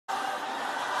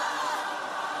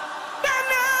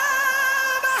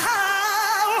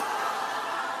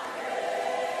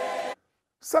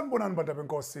Sanibonani bantu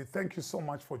benkosi. Thank you so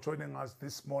much for joining us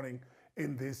this morning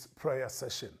in this prayer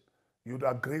session. You'd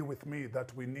agree with me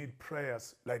that we need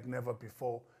prayers like never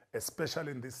before,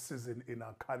 especially in this season in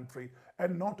our country,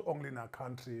 and not only in our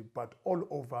country, but all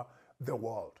over the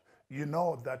world. You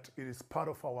know that it is part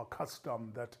of our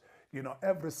custom that,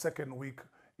 every second week,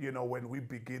 when we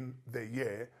begin the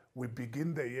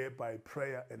year by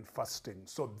prayer and fasting.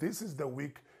 So this is the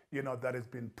week, that has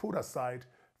been put aside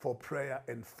for prayer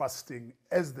and fasting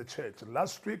as the church.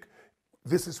 Last week,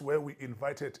 this is where we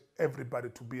invited everybody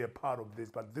to be a part of this.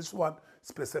 But this one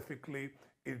specifically,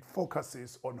 it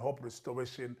focuses on Hope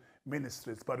Restoration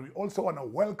Ministries. But we also want to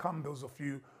welcome those of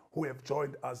you who have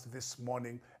joined us this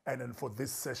morning and then for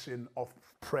this session of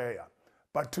prayer.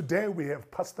 But today we have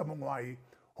Pastor Mungwai,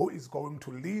 who is going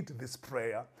to lead this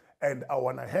prayer. And I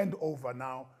want to hand over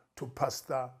now to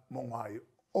Pastor Mungwai.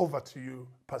 Over to you,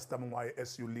 Pastor Mungwai,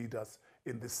 as you lead us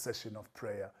in this session of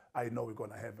prayer. I know we're going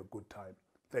to have a good time.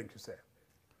 Thank you, sir.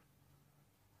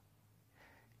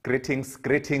 Greetings,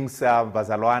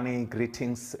 Bazalwani,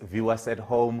 greetings, viewers at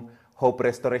home. Hope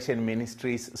Restoration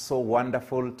Ministries, so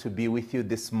wonderful to be with you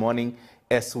this morning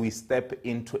as we step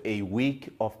into a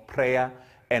week of prayer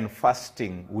and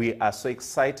fasting. We are so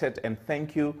excited, and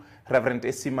thank you, Reverend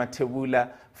Esima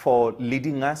Tebula, for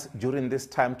leading us during this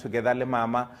time together, Le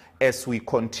Mama, as we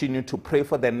continue to pray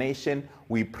for the nation.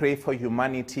 We pray for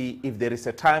humanity. If there is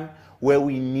a time where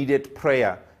we needed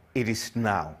prayer, it is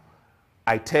now.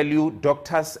 I tell you,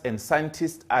 doctors and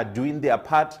scientists are doing their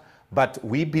part, but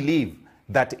we believe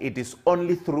that it is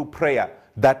only through prayer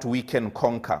that we can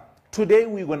conquer. Today,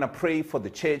 we're going to pray for the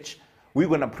church. We're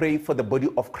going to pray for the body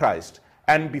of Christ.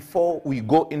 And before we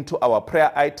go into our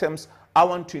prayer items, I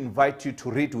want to invite you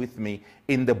to read with me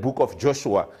in the book of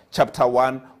Joshua, chapter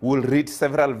 1. We'll read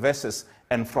several verses,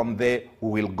 and from there,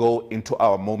 we will go into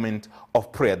our moment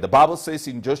of prayer. The Bible says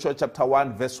in Joshua chapter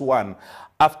 1, verse 1,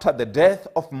 after the death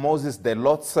of Moses, the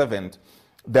Lord's servant,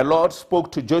 the Lord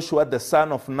spoke to Joshua, the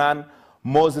son of Nun,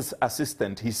 Moses'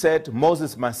 assistant. He said,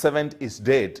 Moses, my servant, is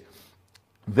dead.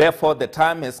 Therefore, the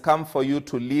time has come for you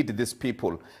to lead this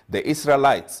people, the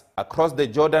Israelites, across the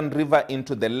Jordan River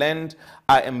into the land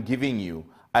I am giving you.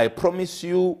 I promise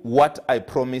you what I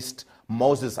promised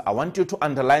Moses. I want you to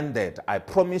underline that. I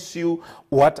promise you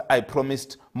what I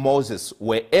promised Moses.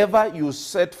 Wherever you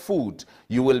set foot,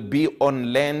 you will be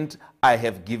on land I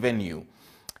have given you.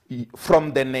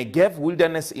 From the Negev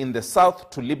wilderness in the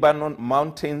south to Lebanon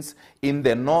mountains in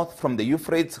the north, from the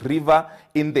Euphrates River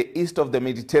in the east of the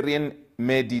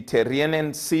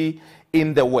Mediterranean Sea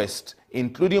in the west,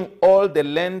 including all the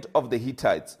land of the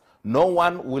Hittites. No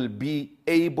one will be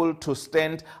able to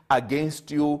stand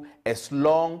against you as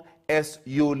long as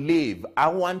you live. I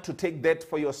want to take that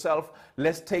for yourself.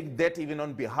 Let's take that even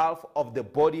on behalf of the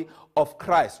body of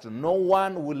Christ. No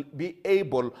one will be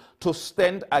able to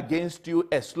stand against you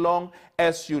as long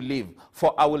as you live.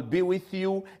 For I will be with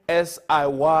you as I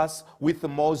was with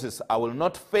Moses. I will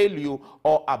not fail you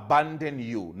or abandon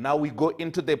you. Now we go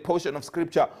into the portion of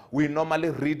scripture we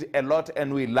normally read a lot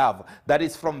and we love. That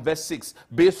is from verse 6.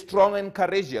 Be strong and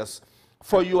courageous,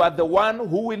 for you are the one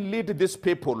who will lead this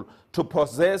people to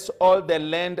possess all the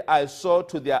land I swore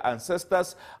to their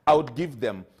ancestors I would give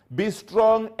them. Be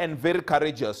strong and very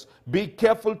courageous. Be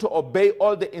careful to obey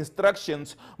all the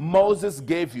instructions Moses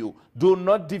gave you. Do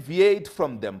not deviate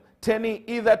from them, turning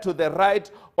either to the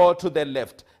right or to the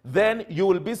left. Then you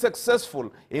will be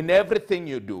successful in everything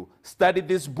you do. Study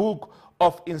this book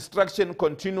of instruction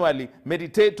continually.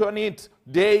 Meditate on it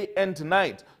day and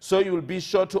night, so you will be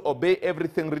sure to obey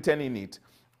everything written in it.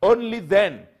 Only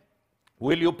then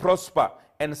will you prosper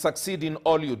and succeed in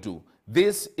all you do.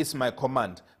 This is my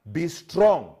command. Be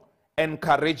strong and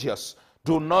courageous.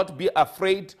 Do not be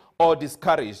afraid or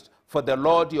discouraged, for the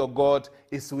Lord your God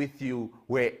is with you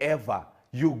wherever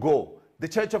you go. The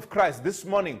Church of Christ, this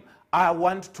morning, I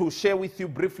want to share with you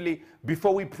briefly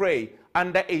before we pray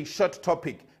under a short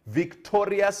topic,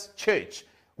 Victorious Church.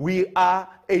 We are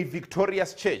a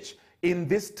victorious church in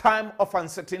this time of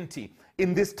uncertainty,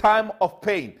 in this time of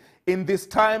pain, in this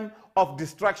time of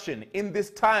distraction, in this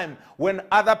time when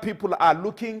other people are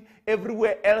looking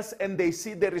everywhere else and they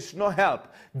see there is no help.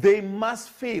 They must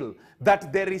feel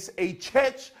that there is a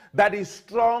church that is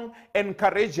strong and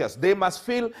courageous. They must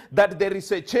feel that there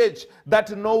is a church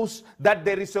that knows that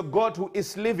there is a God who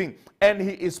is living and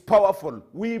he is powerful.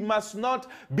 We must not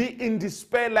be in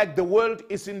despair like the world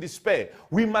is in despair.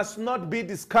 We must not be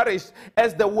discouraged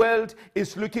as the world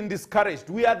is looking discouraged.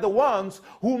 We are the ones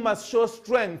who must show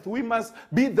strength. We must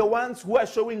be the ones who are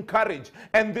showing courage.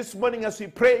 And this morning as we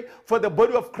pray for the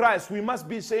body of Christ, we must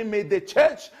be saying, may the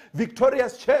church,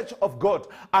 victorious church of God,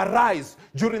 arise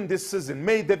during this season.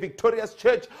 May the victorious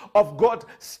church of God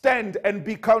stand and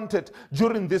be counted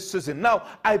during this season. Now,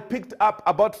 I picked up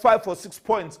about 5 or 6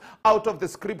 points out of the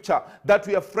scripture that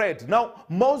we have read. Now,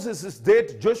 Moses is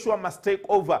dead. Joshua must take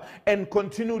over and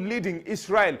continue leading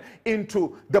Israel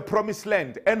into the promised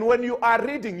land. And when you are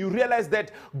reading, you realize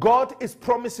that God is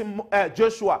promising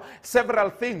Joshua several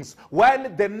things. While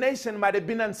the nation might have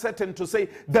been uncertain to say,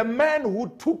 the man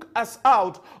who took us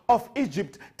out of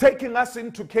Egypt, taking us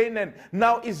into Canaan,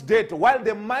 now is dead. While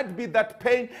there might be that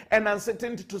pain and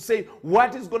uncertainty to say,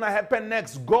 what is going to happen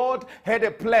next? God had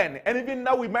a plan. And even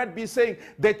now we might be saying,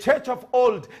 the church of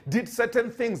old did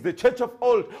certain things. The church of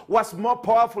old was more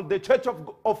powerful. The church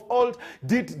of old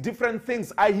did different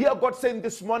things. I hear God saying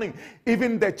this morning,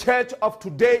 even the church of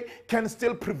today can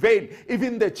still prevail.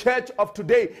 Even the church of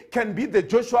today can be the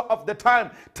Joshua of the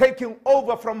time, taking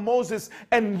over from Moses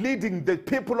and leading the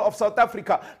people of South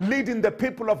Africa, leading the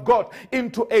people of God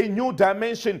into a new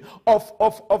dimension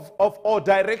or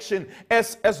direction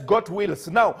as God wills.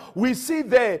 Now, we see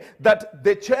there that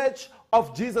the church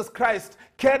of Jesus Christ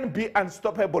can be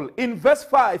unstoppable. In verse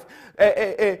 5,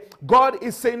 God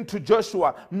is saying to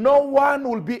Joshua, no one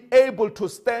will be able to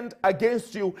stand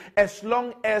against you as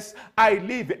long as I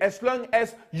live, as long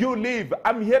as you live.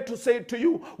 I'm here to say to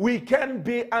you, we can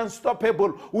be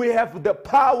unstoppable. We have the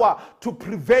power to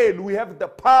prevail. We have the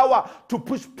power to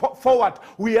push forward.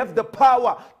 We have the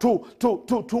power to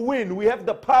win. We have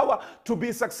the power to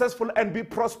be successful and be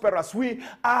prosperous. We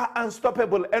are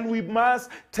unstoppable, and we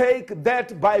must take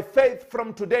that by faith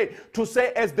from today to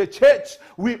say, as the church,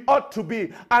 we ought to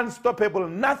be unstoppable.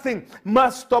 Nothing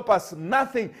must stop us.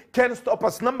 Nothing can stop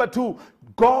us. Number 2,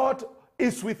 God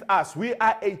is with us. We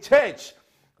are a church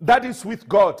that is with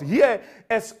God. Here,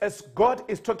 as God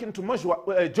is talking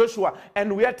to Joshua,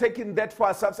 and we are taking that for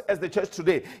ourselves as the church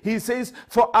today. He says,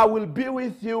 for I will be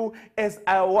with you as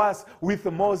I was with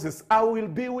Moses. I will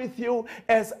be with you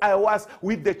as I was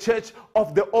with the church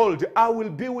of the old. I will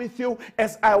be with you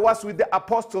as I was with the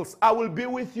apostles. I will be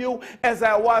with you as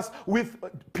I was with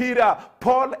Peter,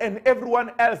 Paul, and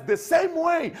everyone else. The same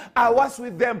way I was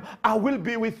with them, I will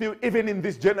be with you even in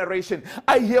this generation.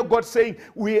 I hear God saying,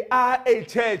 we are a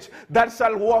church that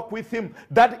shall walk with him,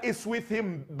 that is with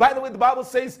him. By the way, the Bible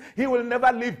says he will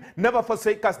never leave, never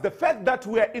forsake us. The fact that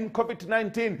we are in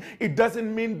COVID-19, it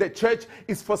doesn't mean the church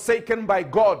is forsaken by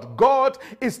God. God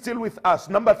is still with us.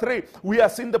 Number 3, we are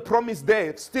seeing the promise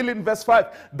there, still in verse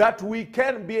 5, that we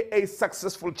can be a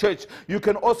successful church. You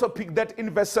can also pick that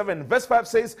in verse 7. Verse 5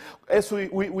 says, as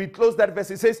we close that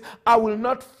verse, it says, I will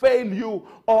not fail you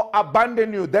or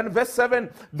abandon you. Then verse 7,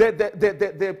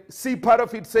 the C part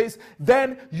of it says,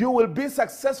 then you will be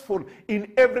successful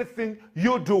in everything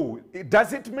you do.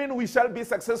 Does it mean we shall be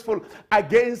successful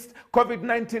against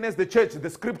COVID-19 as the church? The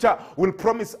scripture will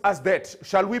promise us that.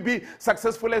 Shall we be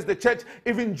successful as the church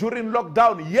even during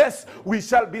lockdown? Yes, we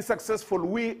shall be successful.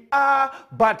 We are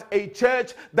but a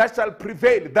church that shall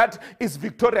prevail, that is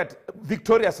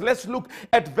victorious. Let's look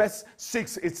at verse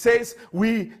 6. It says,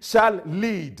 we shall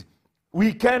lead.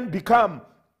 We can become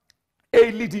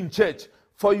a leading church.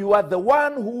 For you are the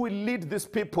one who will lead these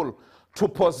people to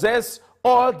possess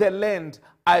all the land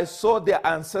I saw their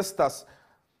ancestors,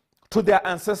 to their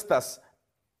ancestors,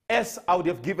 as I would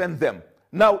have given them.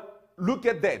 Now, look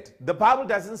at that. The Bible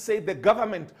doesn't say the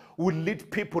government will lead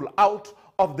people out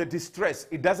of the distress.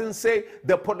 It doesn't say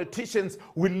the politicians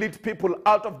will lead people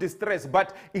out of distress,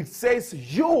 but it says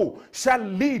you shall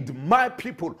lead my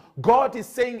people. God is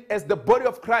saying, as the body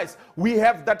of Christ, we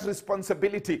have that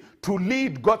responsibility to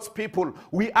lead God's people.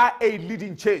 We are a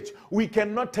leading church. We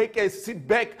cannot take a sit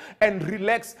back and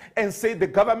relax and say the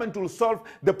government will solve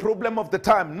the problem of the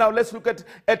time. Now let's look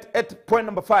at point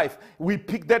number 5. We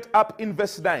pick that up in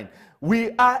verse 9.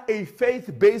 We are a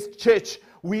faith-based church.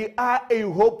 We are a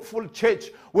hopeful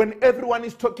church. When everyone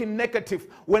is talking negative,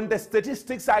 when the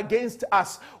statistics are against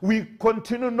us, we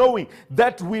continue knowing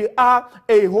that we are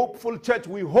a hopeful church.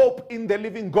 We hope in the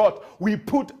living God. We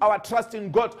put our trust in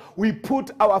God. We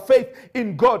put our faith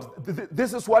in God.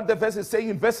 This is what the verse is saying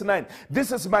in verse 9.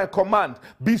 This is my command.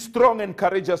 Be strong and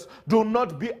courageous. Do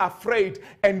not be afraid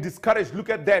and discouraged. Look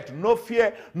at that. No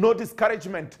fear, no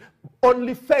discouragement.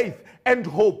 Only faith and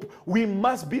hope. We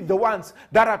must be the ones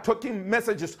that are talking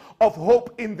messages of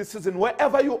hope in this season.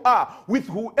 Wherever you are, with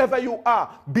whoever you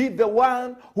are, be the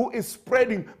one who is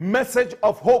spreading message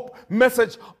of hope,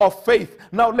 message of faith.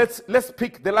 Now let's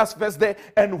pick the last verse there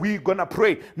and we're gonna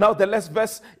pray. Now the last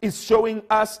verse is showing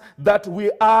us that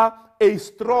we are a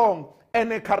strong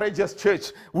and a courageous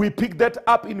church. We pick that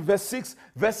up in verse 6,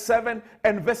 verse 7,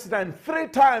 and verse 9. 3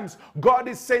 times God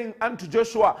is saying unto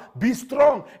Joshua, be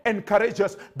strong and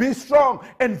courageous. Be strong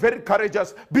and very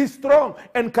courageous. Be strong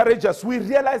and courageous. We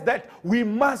realize that we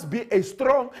must be a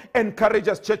strong and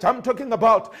courageous church. I'm talking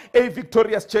about a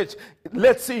victorious church.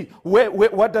 Let's see,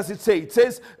 what does it say? It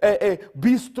says,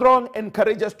 be strong and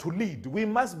courageous to lead. We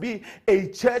must be a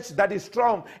church that is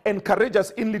strong and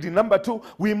courageous in leading. Number 2,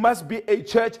 we must be a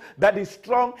church that is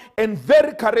strong and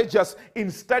very courageous in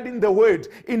studying the word,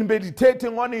 in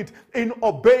meditating on it, in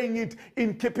obeying it,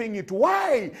 in keeping it.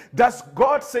 Why does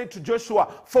God say to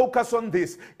Joshua, focus on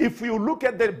this? If you look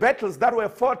at the battles that were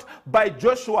fought by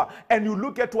Joshua and you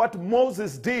look at what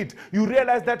Moses did, you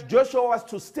realize that Joshua was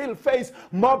to still face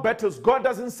more battles. God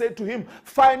doesn't say to him,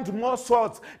 find more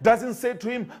swords. Doesn't say to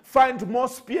him, find more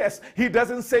spears. He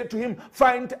doesn't say to him,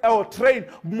 find or train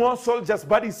more soldiers.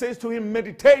 But he says to him,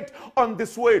 meditate on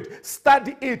this word.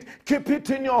 Study it. Keep it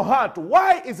in your heart.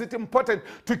 Why is it important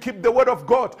to keep the word of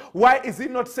God? Why is he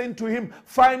not saying to him,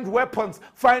 find weapons,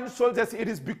 find soldiers? It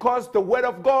is because the word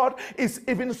of God is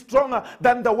even stronger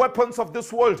than the weapons of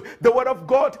this world. The word of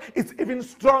God is even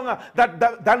stronger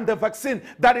than the vaccine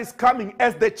that is coming.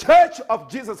 As the church of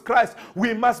Jesus Christ,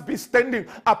 we must be standing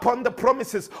upon the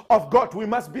promises of God. We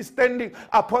must be standing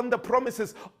upon the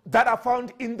promises that are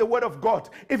found in the word of God.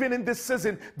 Even in this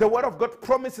season, the word of God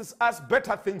promises us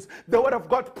better things. The word of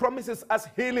God promises us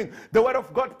healing. The word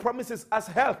of God promises us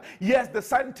health. Yes, the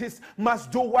scientists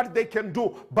must do what they can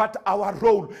do, but our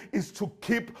role is to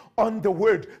keep on the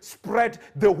word, spread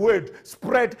the word,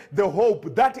 spread the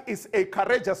hope. That is a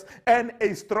courageous and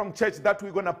a strong church that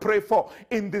we're going to pray for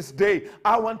in this day.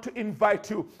 I want to invite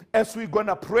you as we're going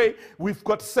to pray. We've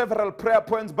got several prayer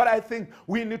points, but I think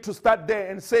we need to start there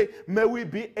and say, may we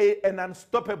be an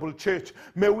unstoppable church.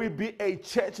 May we be a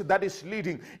church that is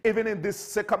leading even in these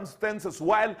circumstances.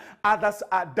 While others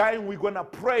are dying, we're going to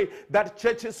pray that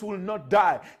churches will not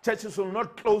die, churches will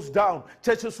not close down,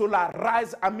 churches will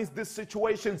arise amidst these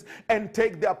situations and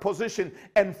take their position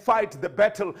and fight the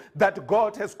battle that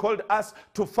God has called us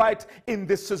to fight in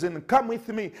this season. Come with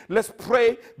me. Let's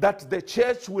pray that the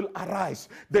church will arise,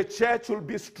 the church will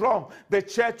be strong, the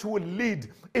church will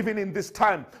lead even in this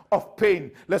time of pain.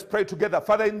 Let's pray together.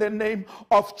 Father, in the name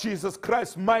of Jesus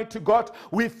Christ, mighty God,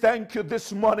 we thank you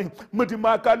this morning.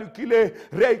 Mudimaka lukile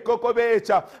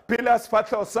reikokobecha pilas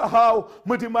fatho sahau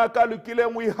mudimaka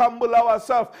lukile. We humble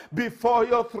ourselves before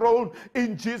your throne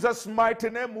in Jesus' mighty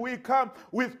name. We come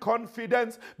with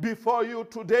confidence before you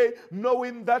today,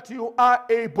 knowing that you are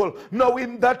able,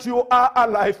 knowing that you are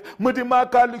alive.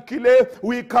 Mudimaka lukile.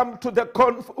 We come to the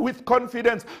with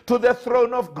confidence to the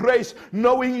throne of grace,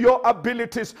 knowing your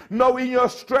abilities, knowing your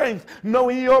strength,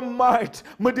 knowing your might.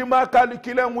 We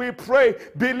pray,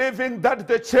 believing that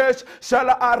the church shall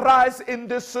arise in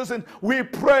this season. We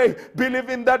pray,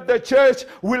 believing that the church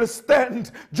will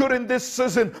stand during this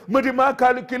season. We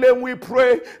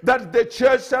pray that the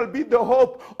church shall be the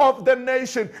hope of the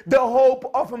nation, the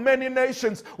hope of many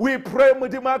nations. We pray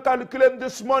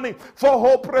this morning for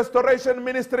Hope Restoration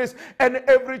Ministries and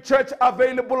every church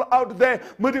available out there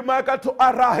to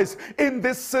arise in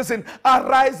this season,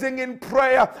 arising in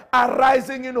prayer,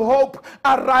 arising in hope,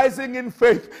 arising in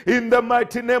faith, in the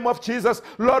mighty name of Jesus.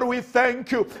 Lord, we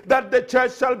thank you that the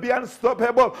church shall be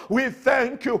unstoppable. We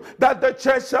thank you that the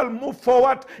church shall move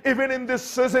forward even in this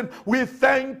season. We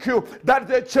thank you that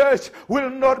the church will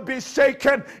not be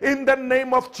shaken in the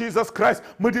name of Jesus Christ.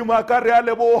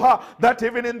 That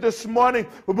even in this morning,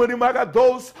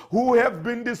 those who have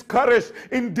been discouraged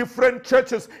in different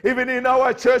churches, even in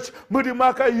our church,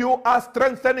 you are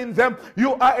strengthening them,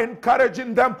 you are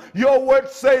encouraging them. Your word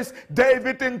says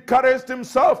David encouraged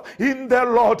himself in the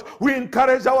Lord. We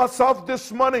encourage ourselves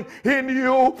this morning in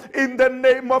you, in the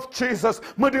name of Jesus.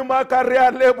 Mudimaka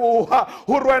realebuha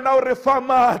urwana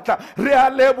reformata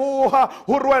realebuha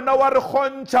urwana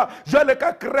warkhoncha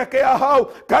jaleka kreke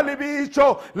ahau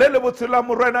kalibicho lelebutsula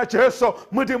murwana Jesu.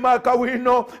 Mudimaka, we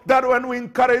know that when we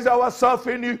encourage ourselves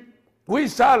in you, we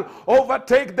shall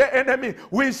overtake the enemy.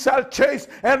 We shall chase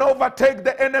and overtake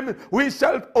the enemy. We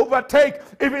shall overtake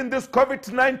even this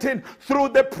COVID-19 through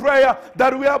the prayer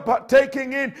that we are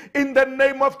partaking in the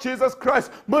name of Jesus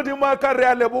Christ.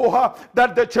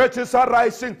 That the churches are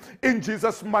rising in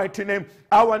Jesus' mighty name.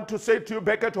 I want to say to you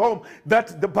back at home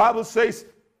that the Bible says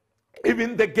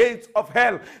even the gates of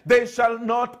hell, they shall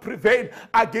not prevail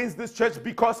against this church,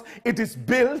 because it is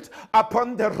built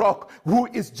upon the rock, who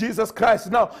is Jesus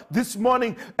Christ. Now, this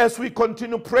morning, as we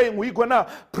continue praying, we're gonna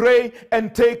pray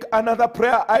and take another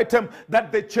prayer item,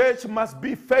 that the church must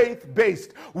be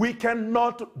faith-based. We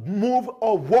cannot move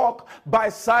or walk by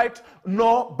sight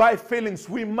nor by feelings.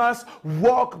 We must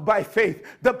walk by faith.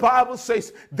 The Bible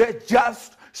says, the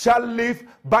just shall live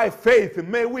by faith.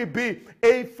 May we be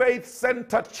a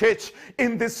faith-centered church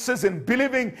in this season,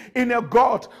 believing in a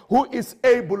God who is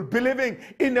able, believing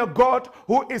in a God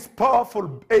who is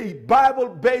powerful. A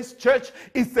Bible-based church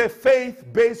is a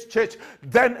faith-based church.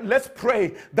 Then let's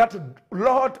pray that,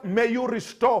 Lord, may you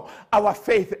restore our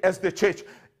faith as the church.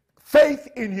 Faith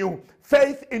in you,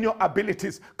 faith in your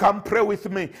abilities. Come pray with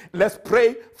me. Let's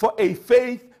pray for a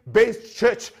faith-based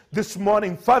church this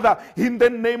morning. Father, in the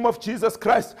name of Jesus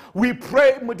Christ, we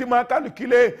pray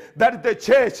that the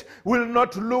church will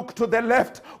not look to the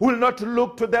left, will not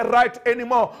look to the right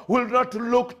anymore, will not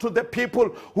look to the people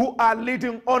who are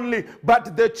leading only,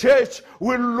 but the church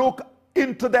will look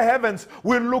into the heavens,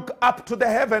 will look up to the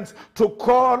heavens to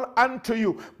call unto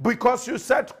you, because you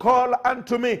said, call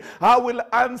unto me, I will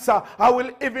answer, I will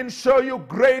even show you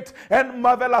great and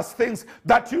marvelous things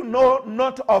that you know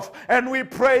not of. And we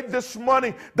pray this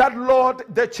morning that, Lord,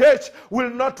 the church will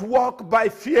not walk by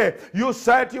fear. You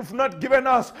said you've not given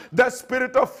us the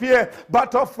spirit of fear,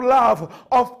 but of love,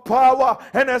 of power,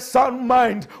 and a sound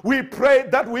mind. We pray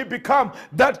that we become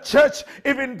that church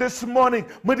even this morning,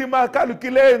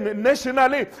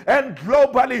 nationally and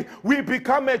globally. We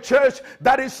become a church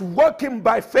that is working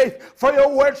by faith. For your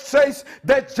word says,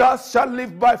 the just shall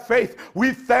live by faith.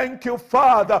 We thank you,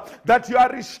 Father, that you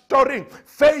are restoring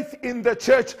faith in the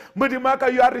church.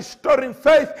 Mudimaka, you are restoring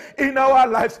faith in our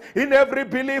lives, in every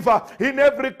believer, in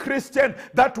every Christian,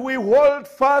 that we hold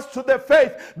fast to the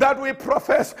faith that we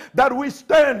profess, that we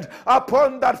stand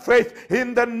upon that faith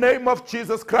in the name of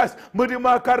Jesus Christ.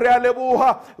 Mudimaka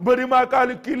realebuha,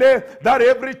 mudimaka likile, that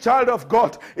every child of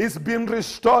God is being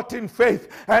restored in faith,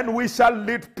 and we shall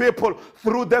lead people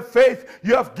through the faith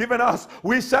you have given us.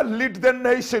 We shall lead the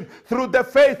nation through the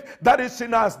faith that is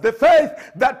in us, the faith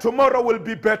that tomorrow will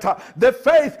be better, the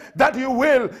faith that you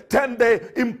will turn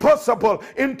the impossible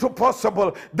into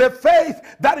possible, the faith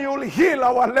that you will heal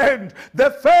our land,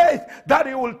 the faith that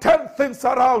you will turn things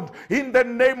around in the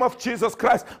name of Jesus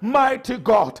Christ. Mighty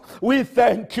God, we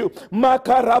thank you.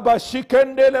 Makaraba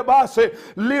shikendele base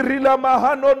lirila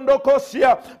mahanondo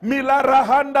kosia milara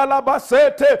handa la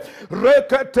basete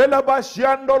reketela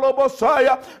bashiando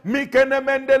lobosaya mikene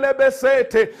mendele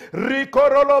besete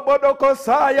rikorolo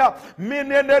bodokosaya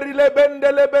minenerile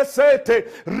bendele besete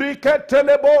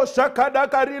riketele bosha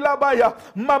kadakarila baya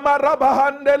mamaraba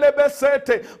handele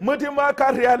besete mutima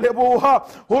karia lebuha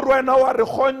urwena wa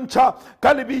rekhoncha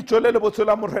kalibicho lele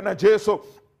botsula morena Jesu,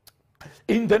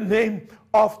 in the name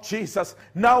of Jesus.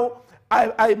 Now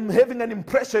I'm having an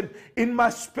impression in my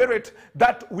spirit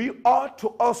that we ought to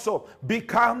also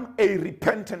become a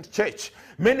repentant church.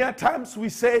 Many a times we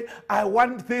say, I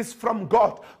want this from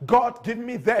God. God, give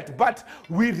me that. But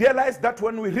we realize that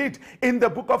when we read in the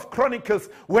book of Chronicles,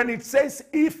 when it says,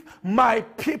 if my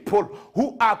people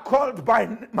who are called by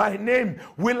my name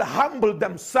will humble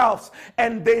themselves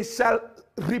and they shall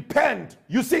repent.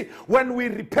 You see, when we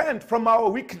repent from our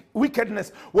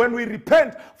wickedness, when we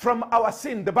repent from our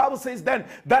sin, the Bible says then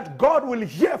that God will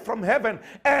hear from heaven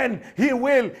and he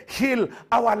will heal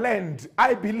our land.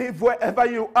 I believe wherever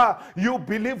you are, you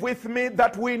believe with me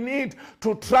that we need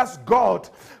to trust God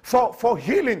for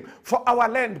healing for our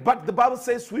land. But the Bible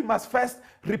says we must first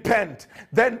repent.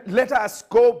 Then let us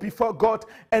go before God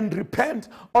and repent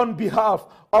on behalf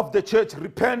of the church,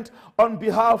 repent on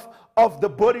behalf of the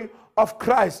body of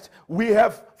Christ. We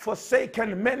have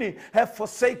forsaken, many have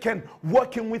forsaken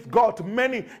working with God.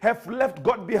 Many have left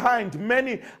God behind.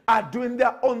 Many are doing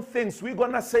their own things. We're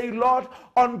going to say, Lord,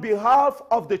 on behalf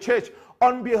of the church,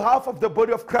 on behalf of the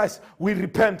body of Christ, we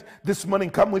repent this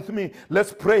morning. Come with me.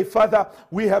 Let's pray. Father,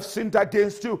 we have sinned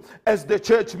against you as the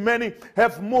church. Many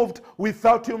have moved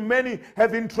without you. Many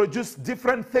have introduced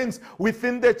different things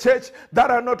within the church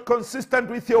that are not consistent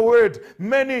with your word.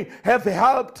 Many have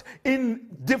helped in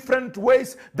different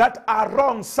ways that are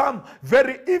wrong, some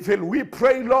very evil. We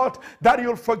pray, Lord, that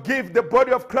you'll forgive the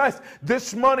body of Christ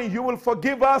this morning. You will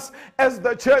forgive us as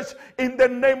the church in the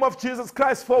name of Jesus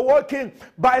Christ for walking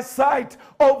by sight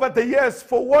right over the years,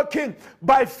 for walking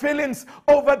by feelings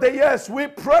over the years. We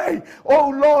pray, oh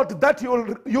Lord, that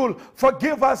you'll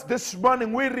forgive us this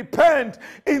morning. We repent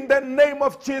in the name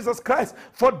of Jesus Christ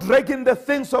for dragging the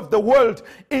things of the world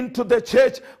into the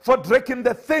church, for dragging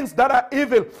the things that are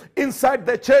evil inside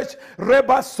the church.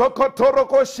 Reba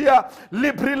sokotorokoshia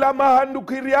librila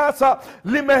mahandukiriasa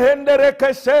limehendere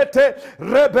keshete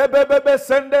rebebebebe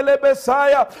sendele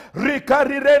besaya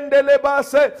rikarirendele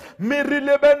base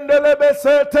mirilebendele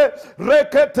besete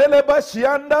reketele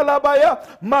bashianda labaya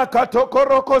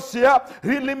makatokorokosia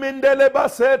rilimindele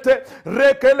basete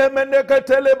rekele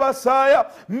mendeketele basaya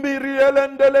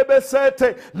mirielendele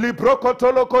besete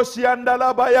librokotolokosianda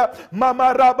labaya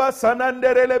mamaraba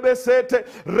sananderele besete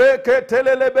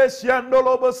reketele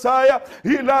beshiandolo bosaya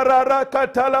ilarara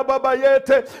katala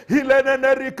babayete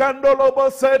ilenene rikandolo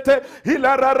bosete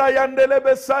ilarara yandele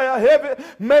besaya. Have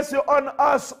mercy on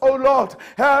us, O Lord.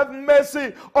 Have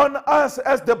mercy on us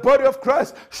as the body of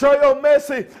Christ. Show your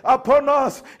mercy upon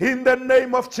us in the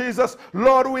name of Jesus.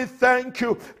 Lord, we thank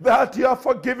you that you are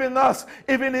forgiving us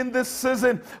even in this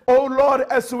season. Oh Lord,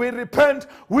 as we repent,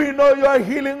 we know you are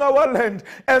healing our land.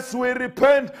 As we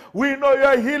repent, we know you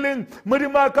are healing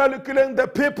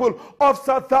the people of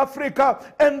South Africa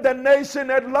and the nation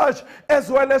at large, as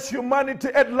well as humanity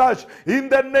at large. In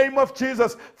the name of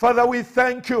Jesus, Father, we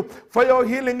thank you for your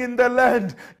healing in the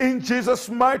land. In Jesus'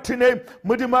 mighty name,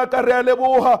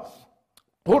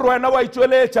 Urwana wa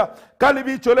icholecha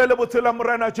kalibi cholele butila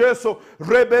murana Jesu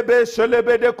rebebe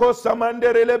shelebede kosa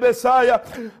mandere besaya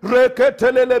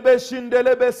reketele lebe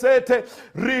shindele besete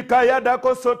rikayada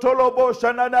kosotolo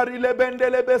bosha nanari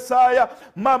bendele besaya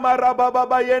mama rababa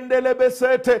bayendele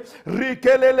besete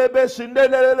rikele lebe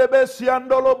shindele lebe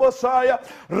siandolo bosaya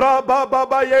rababa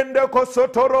bayende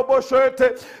kosotoro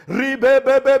boshete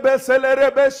ribebe beselere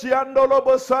beshiandolo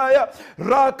bosaya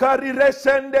rakari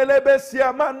reshendele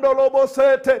besia mandolo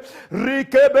bosaya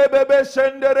rikebebebe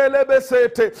shenderele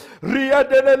besete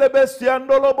riadelele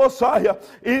besiandolo bosaya.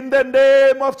 In the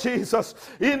name of Jesus,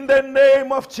 in the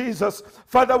name of Jesus,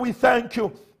 Father, we thank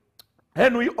you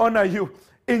and we honor you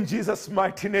in Jesus'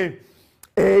 mighty name.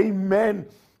 Amen.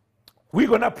 We're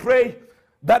gonna pray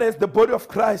that as the body of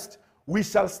Christ we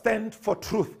shall stand for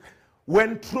truth.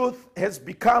 When truth has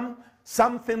become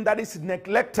something that is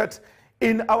neglected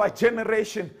in our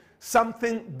generation,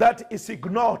 something that is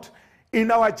ignored in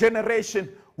our generation,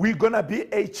 we're going to be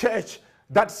a church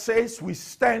that says we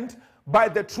stand by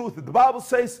the truth. The Bible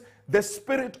says the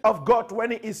Spirit of God,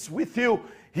 when he is with you,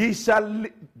 he shall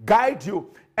guide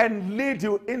you and lead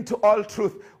you into all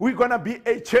truth. We're going to be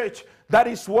a church that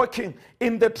is walking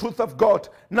in the truth of God.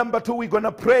 Number two, we're going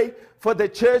to pray for the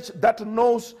church that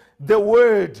knows the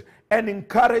word and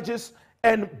encourages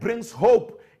and brings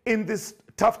hope in these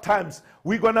tough times.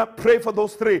 We're going to pray for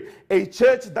those three. A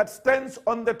church that stands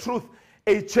on the truth,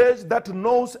 a church that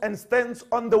knows and stands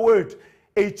on the word,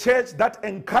 a church that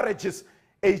encourages,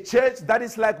 a church that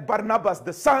is like Barnabas,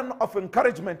 the son of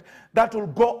encouragement, that will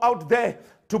go out there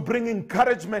to bring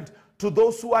encouragement to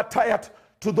those who are tired,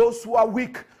 to those who are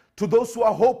weak, to those who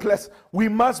are hopeless. We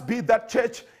must be that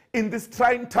church in these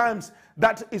trying times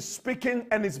that is speaking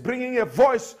and is bringing a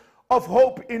voice of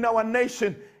hope in our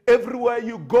nation. Everywhere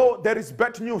you go, there is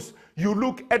bad news. You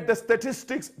look at the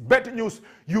statistics, bad news.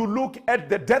 You look at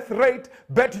the death rate,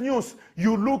 bad news.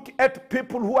 You look at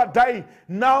people who are dying.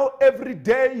 Now, every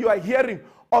day you are hearing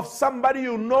of somebody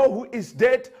you know who is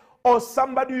dead, or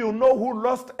somebody you know who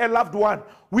lost a loved one.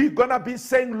 We're going to be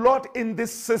saying, Lord, in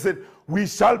this season, we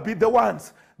shall be the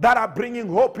ones that are bringing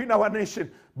hope in our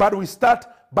nation. But we start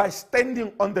by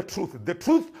standing on the truth. The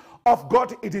truth of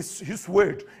God, it is his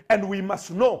word, and we must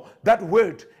know that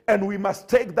word, and we must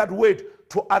take that word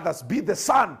to others. Be the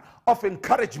son of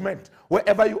encouragement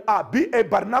wherever you are. Be a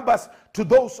Barnabas to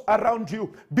those around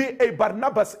you. Be a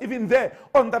Barnabas even there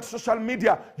on that social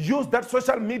media. Use that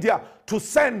social media to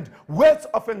send words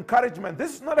of encouragement.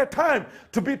 This is not a time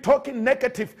to be talking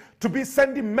negative, to be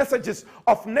sending messages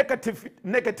of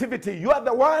negativity. You are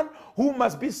the one who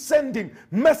must be sending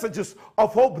messages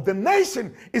of hope. The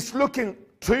nation is looking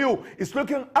to you. It's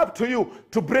looking up to you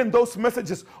to bring those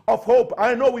messages of hope.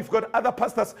 I know we've got other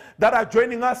pastors that are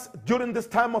joining us during this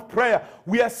time of prayer.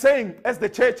 We are saying as the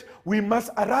church, we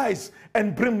must arise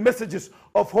and bring messages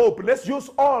of hope. Let's use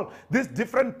all these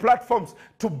different platforms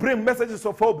to bring messages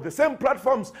of hope. The same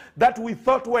platforms that we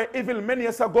thought were evil many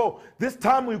years ago. This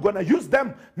time we're going to use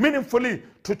them meaningfully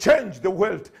to change the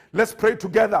world. Let's pray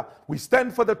together. We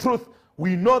stand for the truth.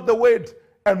 We know the word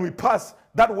and we pass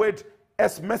that word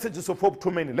as messages of hope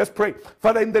to many. Let's pray.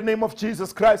 Father, in the name of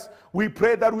Jesus Christ, we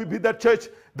pray that we be the church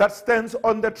that stands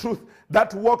on the truth,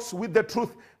 that walks with the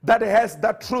truth, that has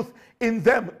that truth in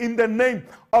them, in the name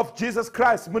of Jesus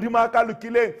Christ.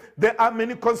 There are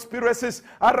many conspiracies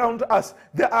around us.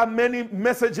 There are many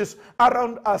messages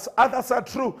around us. Others are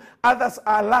true, others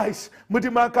are lies. We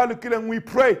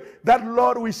pray that,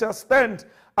 Lord, we shall stand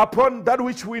upon that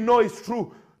which we know is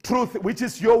true, truth, which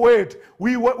is your word.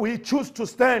 We choose to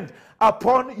stand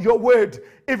upon your word,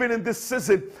 even in this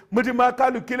season.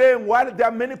 While there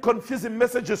are many confusing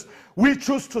messages, we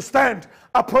choose to stand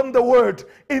upon the word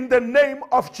in the name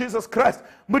of Jesus Christ.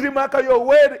 Your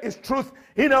word is truth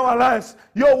in our lives.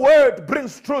 Your word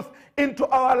brings truth into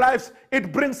our lives.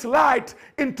 It brings light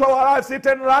into our lives. It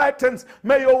enlightens.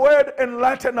 May your word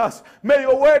enlighten us. May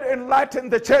your word enlighten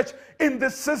the church in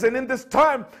this season, in this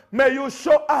time. May you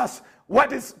show us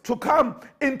what is to come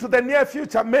into the near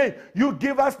future. May you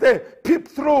give us the peep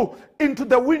through into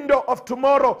the window of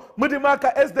tomorrow.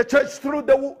 Mudimaka, as the church, through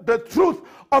the truth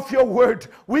of your word.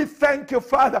 We thank you,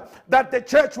 Father, that the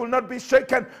church will not be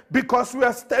shaken because we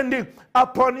are standing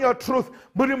upon your truth.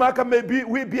 Mudimaka, may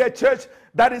we be a church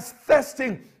that is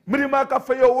thirsting, Mudimaka,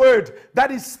 for your word,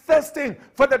 that is thirsting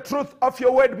for the truth of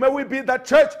your word. May we be the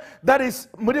church that is,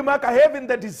 Mudimaka, having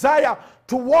the desire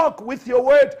to walk with your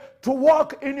word, to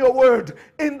walk in your word,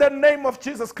 in the name of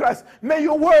Jesus Christ. May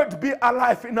your word be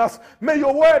alive in us. May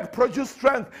your word produce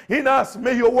strength in us.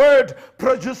 May your word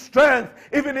produce strength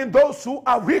even in those who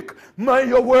are weak. May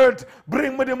your word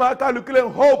bring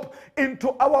hope into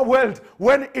our world.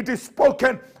 When it is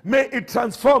spoken, may it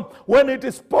transform. When it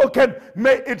is spoken,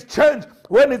 may it change.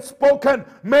 When it's spoken,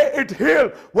 may it heal.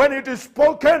 When it is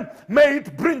spoken, may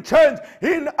it bring change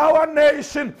in our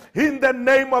nation, in the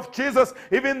name of Jesus.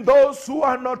 Even those who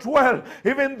are not well,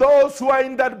 even those who are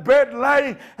in that bed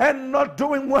lying and not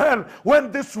doing well,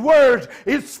 when this word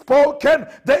is spoken,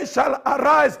 they shall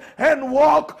arise and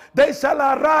walk. They shall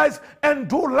arise and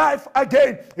do life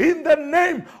again. In the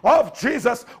name of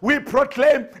Jesus, we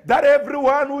proclaim that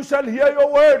everyone who shall hear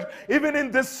your word, even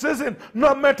in this season,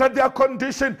 no matter their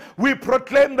condition, we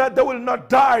proclaim that they will not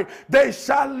die, they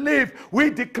shall live.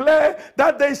 We declare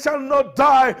that they shall not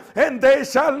die and they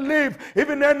shall live.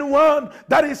 Even anyone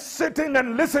that is sitting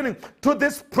and listening to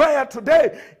this prayer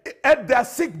today at their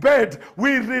sick bed,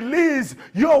 we release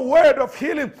your word of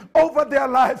healing over their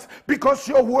lives, because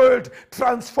your word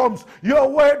transforms. Your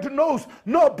word knows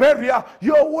no barrier.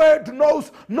 Your word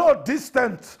knows no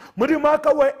distance.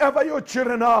 Murimaka, wherever your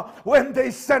children are, when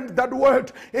they send that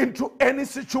word into any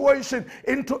situation,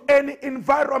 into any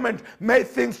environment, may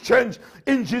things change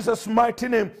in Jesus' mighty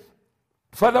name.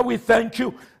 Father, we thank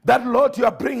you that, Lord, you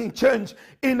are bringing change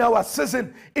in our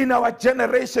season, in our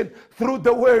generation, through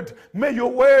the word. May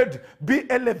your word be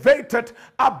elevated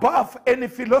above any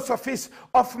philosophies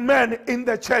of men in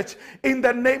the church. In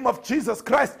the name of Jesus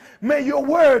Christ, may your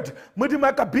word,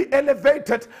 Mudimaka, be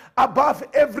elevated above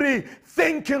every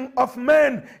thinking of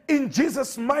men in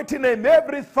Jesus' mighty name.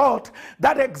 Every thought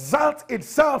that exalts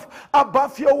itself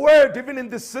above your word, even in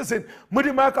this season,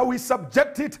 Mudimaka, we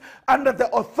subject it under the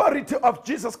authority of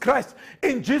Jesus Christ.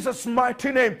 In Jesus'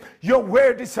 mighty name, your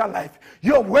word is alive.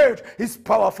 Your word is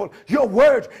powerful. Your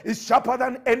word is sharper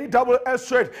than any double-edged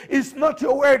sword. It's not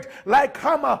your word like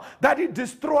hammer that it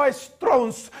destroys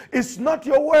thrones. It's not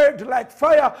your word like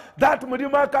fire that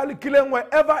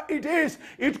wherever it is,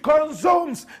 it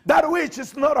consumes that which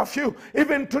is not of you.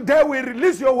 Even today we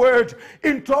release your word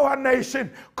into our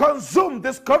nation. Consume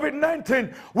this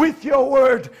COVID-19 with your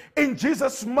word in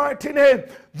Jesus' mighty name.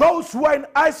 Those who are in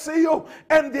ICU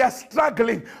and they are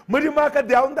struggling, Murimaka,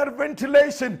 they are under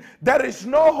ventilation, there is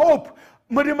no hope,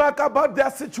 Murimaka, about their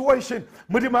situation.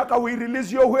 Murimaka, we release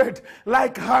your word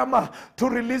like hammer to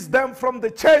release them from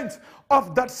the chains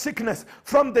of that sickness,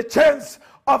 from the chains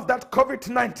of that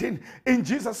COVID-19 in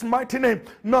Jesus' mighty name.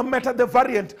 No matter the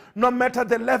variant, no matter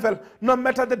the level, no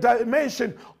matter the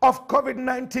dimension of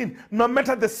COVID-19, no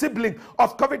matter the sibling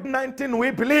of COVID-19, we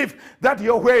believe that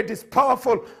your word is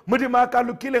powerful, Mudimaka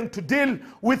Lukiling, to deal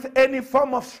with any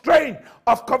form of strain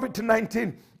of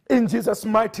COVID-19 in Jesus'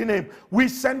 mighty name. We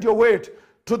send your word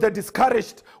to the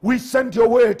discouraged. We send your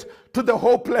word to the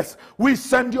hopeless. We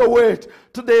send your word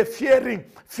to the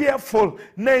fearful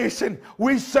nation.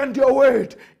 We send your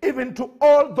word even to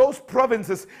all those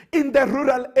provinces, in the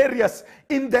rural areas,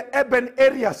 in the urban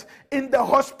areas, in the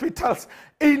hospitals,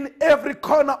 in every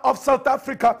corner of South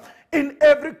Africa, in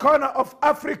every corner of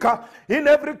Africa, in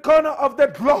every corner of the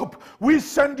globe. We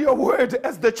send your word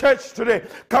as the church today.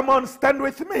 Come on, stand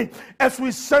with me as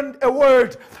we send a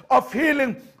word of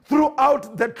healing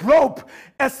throughout the globe,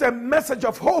 as a message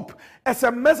of hope, as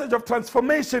a message of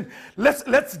transformation.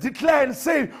 Let's declare and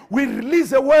say, we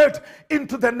release a word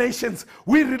into the nations.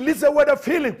 We release a word of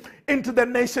healing into the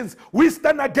nations. We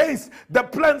stand against the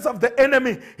plans of the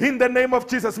enemy in the name of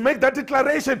Jesus. Make that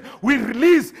declaration. We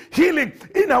release healing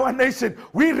in our nation.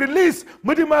 We release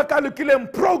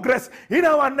progress in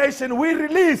our nation. We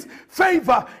release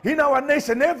favor in our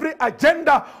nation. Every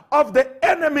agenda of the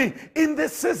enemy in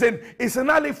this season is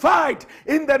nullified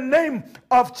in the name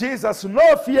of Jesus.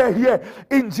 No fear here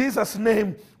in Jesus'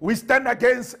 name. We stand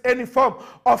against any form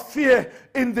of fear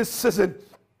in this season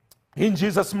in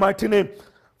Jesus' mighty name.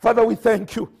 Father, we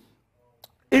thank you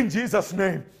in Jesus'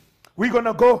 name. We're going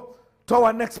to go to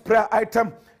our next prayer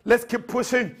item. Let's keep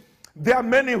pushing. There are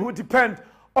many who depend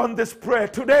on this prayer.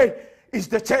 Today is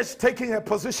the church taking a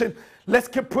position. Let's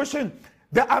keep pushing.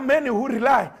 There are many who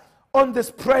rely on this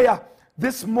prayer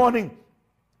this morning.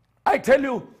 I tell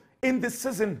you, in this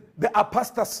season, there are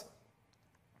pastors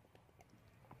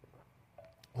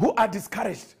who are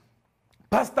discouraged.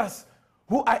 Pastors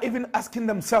who are even asking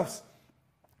themselves,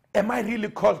 am I really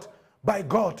called by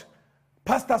God?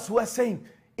 Pastors who are saying,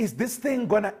 is this thing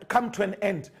going to come to an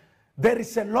end? There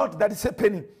is a lot that is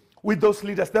happening with those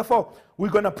leaders. Therefore, we're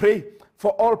going to pray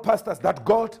for all pastors that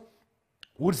God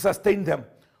will sustain them,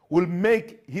 will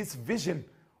make his vision,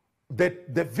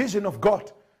 the vision of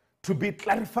God, to be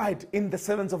clarified in the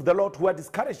servants of the Lord who are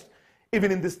discouraged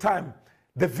even in this time.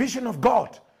 The vision of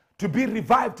God to be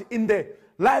revived in the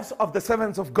lives of the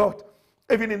servants of God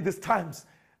even in these times.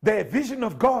 The vision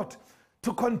of God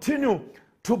to continue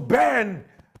to burn,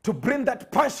 to bring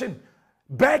that passion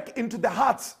back into the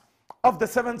hearts of the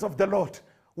servants of the Lord.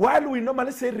 While we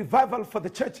normally say revival for the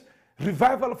church,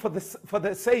 revival for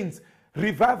the saints,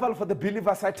 revival for the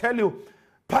believers, I tell you,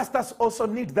 pastors also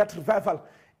need that revival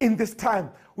in this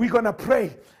time. We're going to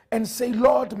pray and say,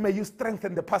 Lord, may you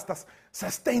strengthen the pastors,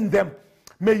 sustain them.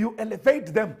 May you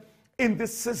elevate them in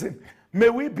this season. May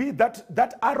we be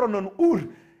that Aaron and Ur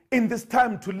in this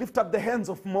time to lift up the hands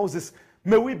of Moses.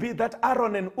 May we be that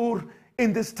Aaron and Ur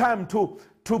in this time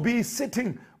to be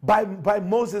sitting by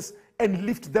Moses and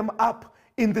lift them up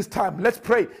in this time. Let's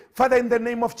pray. Father, in the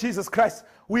name of Jesus Christ,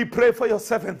 we pray for your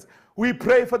servants. We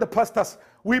pray for the pastors.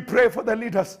 We pray for the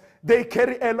leaders. They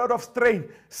carry a lot of strain.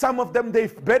 Some of them,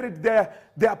 they've buried their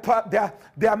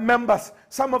members.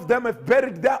 Some of them have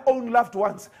buried their own loved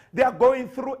ones. They are going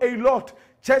through a lot.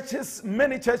 Churches,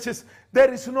 many churches,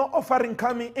 there is no offering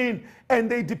coming in, and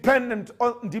they depended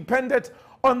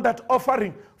on that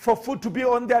offering for food to be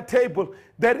on their table.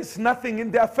 There is nothing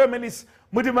in their families.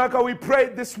 Mudimaka, we pray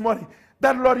this morning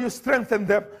that, Lord, you strengthen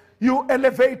them, you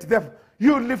elevate them,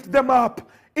 you lift them up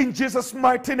in Jesus'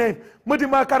 mighty name.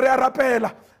 Mudimaka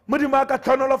rearapela, Mudimaka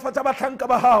tonolo fatabathanka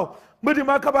bahao,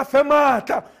 Mudimaka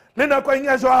bafemata, lena kwa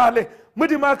inyajwale,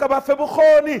 Mudimaka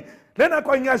bafebukhoni, lena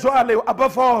kwa inyajwale.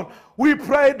 Above all, we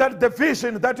pray that the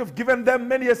vision that you've given them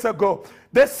many years ago,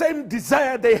 the same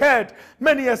desire they had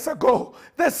many years ago,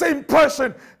 the same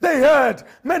passion they had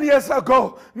many years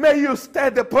ago, may you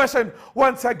stir the passion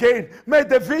once again. May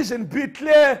the vision be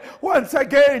clear once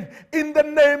again in the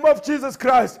name of Jesus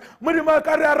Christ.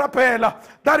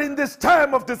 That in this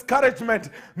time of discouragement,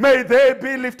 may they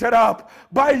be lifted up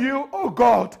by you, O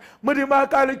God. We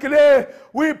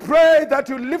pray that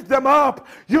you lift them up.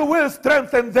 You will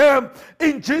strengthen them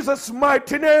in Jesus'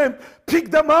 mighty name.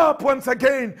 Pick them up once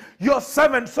again, your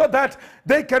servants, so that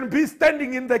they can be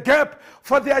standing in the gap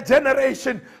for their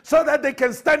generation, so that they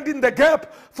can stand in the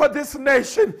gap for this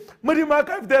nation.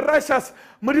 Mudimaka, if the Russians,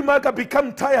 Mudimaka,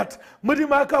 become tired,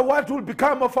 Mudimaka, what will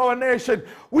become of our nation?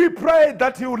 We pray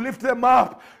that you lift them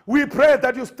up. We pray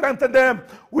that you strengthen them.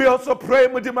 We also pray,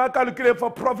 Mudimaka, for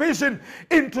provision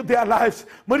into their lives.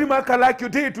 Mudimaka, like you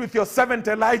did with your servant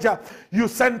Elijah, you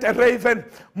sent a raven.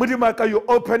 Mudimaka, you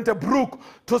opened a brook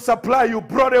to supply. You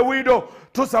brought a widow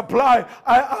to supply.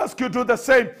 I ask you to do the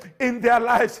same in their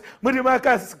lives.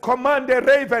 Mudimaka, command a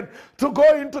raven to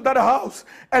go into that house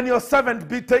and your servant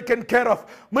be taken care of.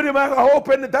 Mudimaka,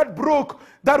 open that brook,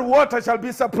 that water shall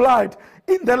be supplied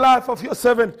in the life of your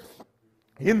servant.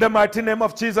 In the mighty name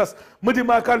of Jesus.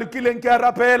 Mudimaka,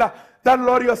 that,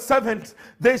 Lord, your servants,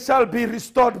 they shall be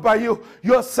restored by you.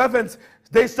 Your servants,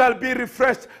 they shall be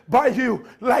refreshed by you,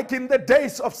 like in the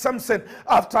days of Samson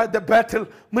after the battle.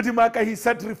 Mudimaka, he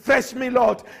said, refresh me,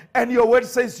 Lord. And your word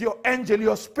says your angel,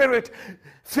 your spirit,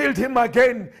 filled him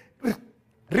again,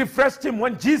 refreshed him.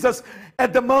 When Jesus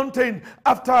at the mountain,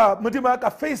 after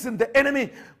Mudimaka facing the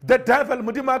enemy, the devil,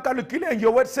 Mudimaka Lukile, and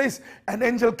your word says, an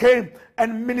angel came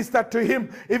and ministered to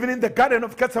him. Even in the Garden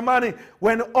of Gethsemane,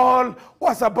 when all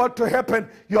was about to happen,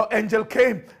 your angel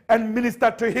came and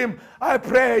ministered to him. I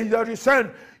pray that you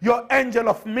send your angel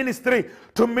of ministry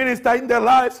to minister in the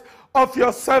lives of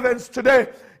your servants today.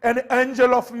 An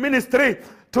angel of ministry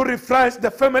to refresh the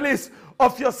families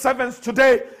of your servants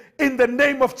today. In the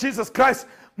name of Jesus Christ.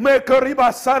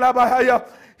 Mekoriba salabahaya.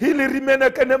 Hili rimene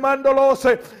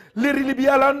kenemandolose.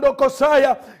 Lirilibialando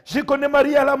kosaya. Jikone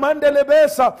Maria la mandele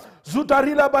besa.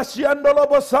 Zutarila bashiandolo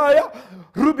bosaya.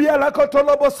 Rubiala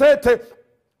kotolobosete.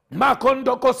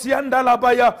 Makondo kosianda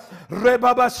labaya.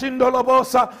 Rebabashindo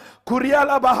lobosa.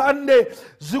 Kuriala bahande.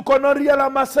 Zukonoria la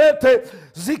masete.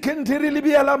 Zikintiri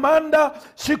libia la manda.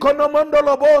 Shikonomondo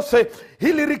lobose.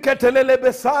 Hili riketelele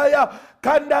besaya.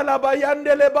 Kandala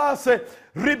bayande lebase,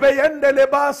 ribeyende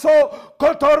lebaso,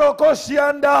 kotoro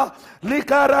koshianda,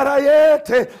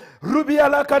 likararayete, rubia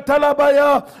la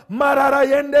katalabaya,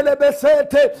 mararayende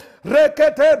lebesete,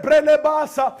 rekete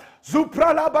brelebasa,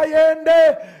 zupra la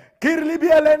bayende,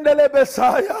 kirlibielende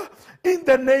lebesaya. In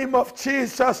the name of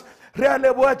Jesus,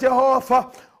 realebwa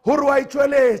Jehovah,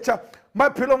 huruaichwelecha,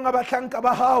 mapilonga batlanka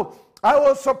bahau. I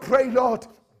also pray, Lord,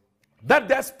 that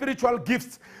their spiritual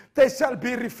gifts, they shall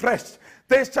be refreshed.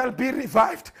 They shall be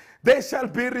revived. They shall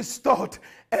be restored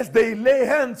as they lay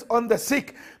hands on the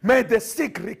sick. May the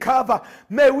sick recover.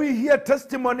 May we hear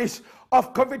testimonies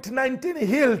of COVID-19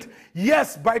 healed.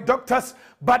 Yes, by doctors,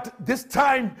 but this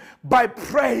time by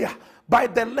prayer, by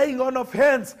the laying on of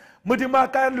hands.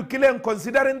 Mudimaka Lukile,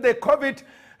 considering the COVID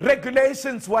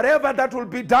regulations, whatever that will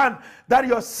be done, that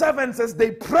your servants, as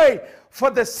they pray for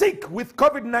the sick with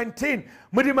COVID-19,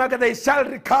 Mudimaka, they shall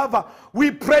recover.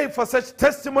 We pray for such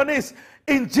testimonies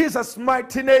in Jesus'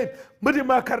 mighty name.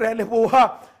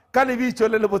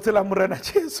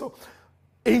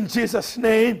 In Jesus'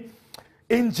 name.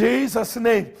 In Jesus'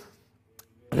 name.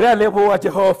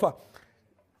 Jehovah.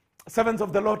 Servants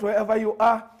of the Lord, wherever you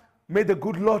are, may the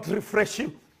good Lord refresh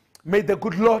you. May the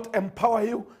good Lord empower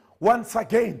you once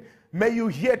again. May you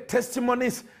hear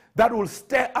testimonies that will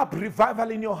stir up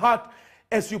revival in your heart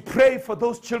as you pray for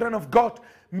those children of God.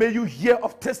 May you hear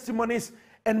of testimonies,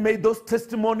 and may those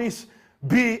testimonies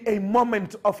be a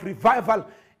moment of revival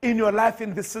in your life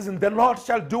in this season. The Lord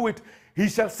shall do it. He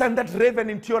shall send that raven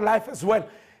into your life as well.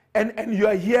 And you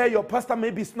are here, your pastor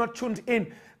maybe is not tuned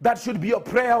in. That should be your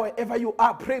prayer wherever you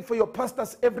are. Pray for your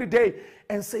pastors every day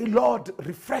and say, Lord,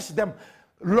 refresh them.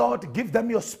 Lord, give them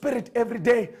your spirit every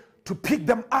day to pick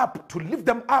them up, to lift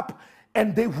them up,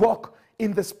 and they walk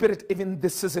in the spirit even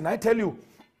this season. I tell you,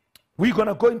 we're going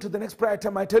to go into the next prayer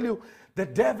time. I tell you, the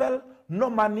devil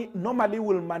normally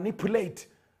will manipulate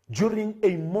during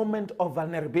a moment of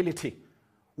vulnerability.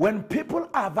 When people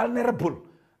are vulnerable,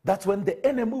 that's when the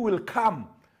enemy will come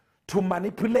to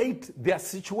manipulate their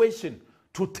situation,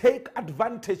 to take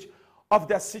advantage of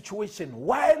their situation.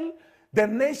 While the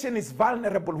nation is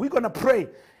vulnerable, we're going to pray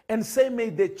and say, may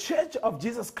the church of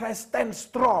Jesus Christ stand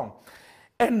strong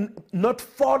and not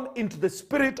fall into the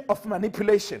spirit of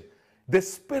manipulation. The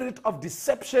spirit of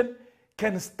deception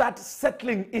can start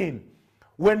settling in.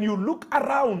 When you look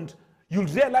around, you'll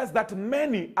realize that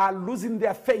many are losing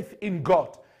their faith in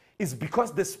God. It's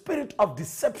because the spirit of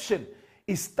deception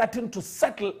is starting to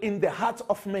settle in the hearts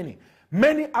of many.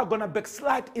 Many are going to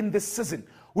backslide in this season.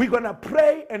 We're going to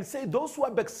pray and say, those who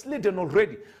are backslidden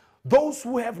already, those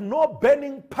who have no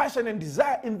burning passion and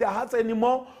desire in their hearts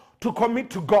anymore to commit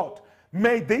to God,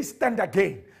 may they stand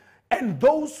again. And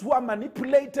those who are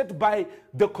manipulated by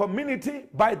the community,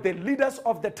 by the leaders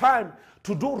of the time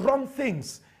to do wrong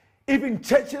things, even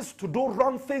churches to do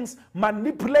wrong things,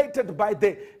 manipulated by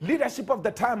the leadership of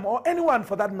the time, or anyone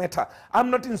for that matter. I'm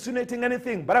not insinuating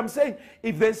anything, but I'm saying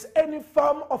if there's any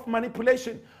form of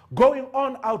manipulation going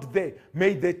on out there,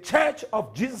 may the church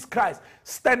of Jesus Christ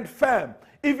stand firm,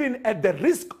 even at the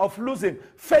risk of losing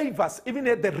favors, even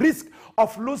at the risk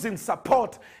of losing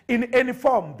support in any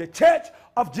form. The church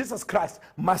of Jesus Christ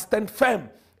must stand firm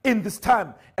in this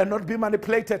time and not be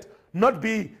manipulated, not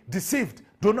be deceived.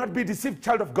 Do not be deceived,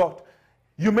 child of God.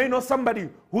 You may know somebody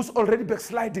who's already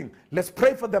backsliding. Let's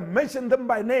pray for them. Mention them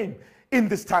by name in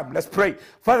this time. Let's pray.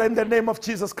 Father, in the name of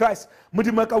Jesus Christ,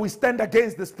 Mudimaka, we stand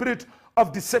against the spirit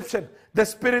of deception, the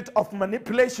spirit of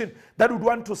manipulation that would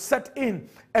want to set in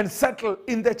and settle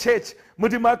in the church.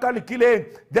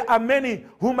 There are many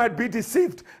who might be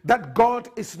deceived that God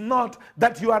is not,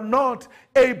 that you are not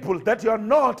able, that you are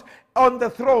not on the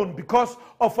throne because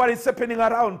of what is happening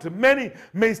around. Many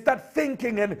may start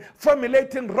thinking and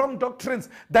formulating wrong doctrines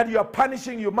that you are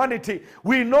punishing humanity.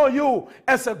 We know you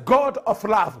as a God of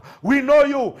love. We know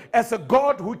you as a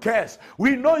God who cares.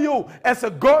 We know you as a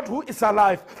God who is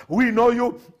alive. We know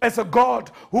you as a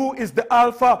God who is the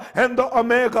Alpha and the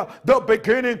Omega, the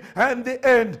beginning and the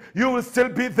end. You will still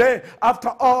be there after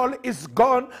all is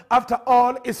gone, after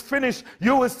all is finished.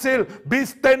 You will still be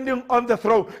standing on the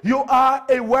throne. You are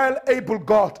a well-able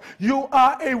God. You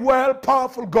are a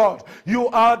well-powerful God. You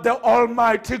are the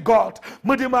Almighty God.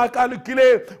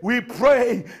 We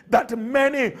pray that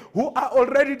many who are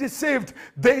already deceived,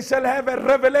 they shall have a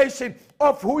revelation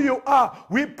of who you are.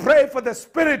 We pray for the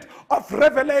spirit of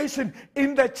revelation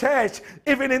in the church,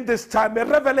 even in this time. A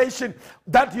revelation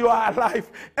that you are alive,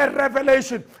 a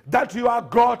revelation that you are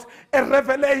God, a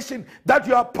revelation that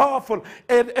you are powerful,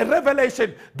 a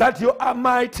revelation that you are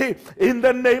mighty in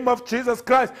the name of Jesus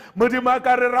Christ.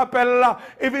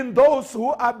 Even those who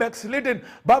are backslidden,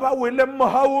 Baba Willem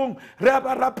Mohawung,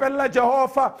 Rapella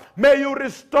Jehovah, may you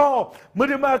restore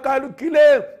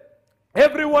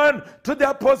everyone to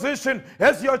their position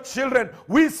as your children.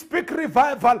 We speak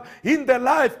revival in the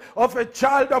life of a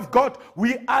child of God.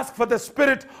 We ask for the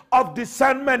spirit of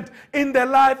discernment in the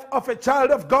life of a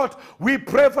child of God. We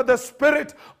pray for the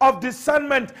spirit of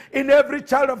discernment in every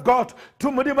child of God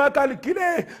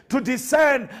to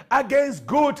discern against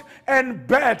good and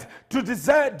bad, to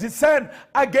discern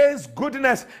against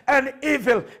goodness and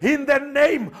evil in the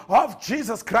name of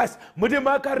Jesus Christ.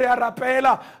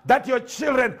 That your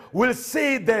children will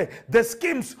see the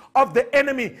schemes of the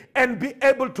enemy and be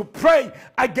able to pray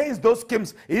against those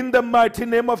schemes in the mighty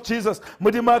name of Jesus.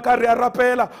 That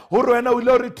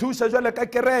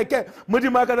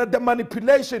the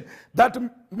manipulation that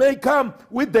may come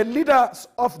with the leaders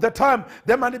of the time,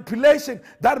 the manipulation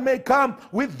that may come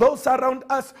with those around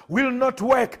us will not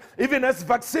work. Even as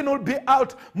vaccine will be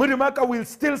out, Mudimaka will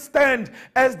still stand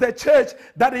as the church,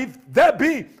 that if there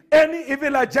be any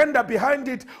evil agenda behind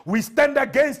it, we stand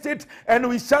against it and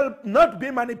we shall not be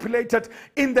manipulated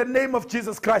in the name of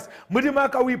Jesus Christ.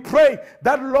 Mudimaka, we pray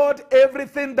that, Lord,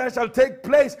 everything that shall take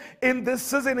place in this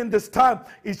season, in this time,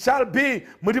 it shall be,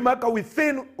 Mudimaka,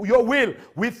 within your will,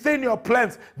 within your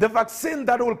plans. The vaccine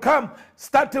that will come,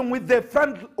 starting with the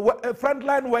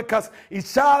frontline workers, it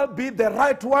shall be the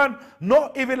right one,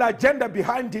 no evil agenda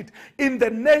behind it. In the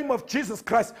name of Jesus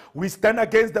Christ, we stand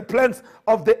against the plans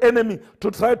of the enemy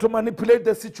to try to manipulate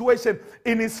the situation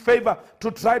in his favor,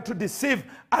 to try to deceive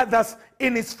others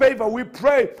in his favor. We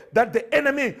pray that the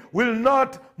enemy will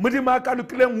not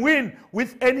win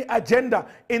with any agenda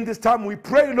in this time. We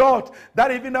pray, Lord,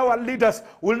 that even our leaders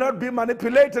will not be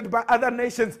manipulated by other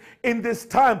nations in this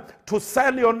time to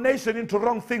sell your nation into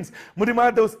wrong things. They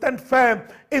will stand firm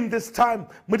in this time.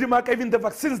 Even the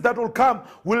vaccines that will come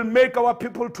will make our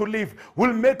people to live,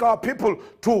 will make our people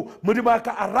to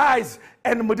arise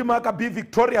and be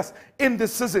victorious in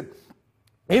this season,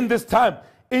 in this time,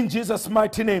 in Jesus'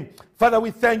 mighty name. Father,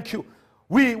 we thank you.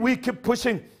 We keep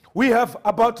pushing. We have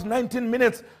about 19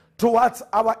 minutes towards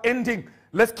our ending.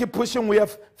 Let's keep pushing. We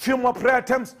have few more prayer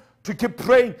attempts to keep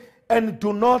praying, and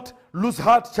do not lose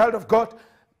heart, child of God.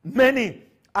 Many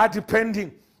are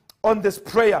depending on this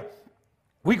prayer.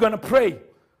 We're going to pray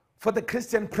for the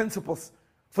Christian principles,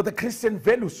 for the Christian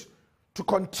values to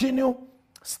continue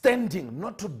standing,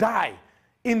 not to die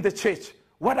in the church.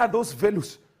 What are those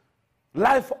values?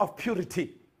 Life of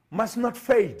purity must not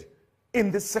fade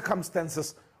in these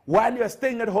circumstances. While you are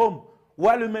staying at home,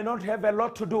 while you may not have a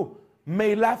lot to do,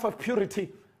 may life of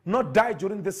purity not die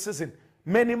during this season.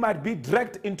 Many might be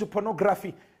dragged into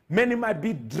pornography. Many might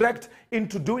be dragged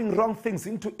into doing wrong things,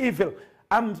 into evil.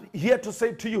 I'm here to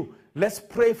say to you, let's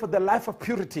pray for the life of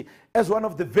purity as one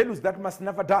of the values that must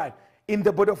never die in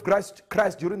the body of Christ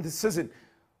during this season.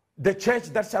 The church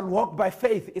that shall walk by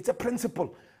faith, it's a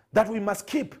principle that we must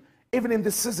keep even in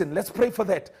this season. Let's pray for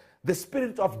that. The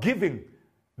spirit of giving,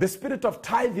 the spirit of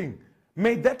tithing,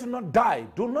 may that not die.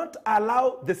 Do not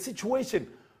allow the situation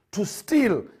to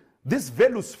steal these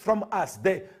values from us.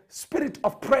 The spirit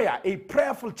of prayer, a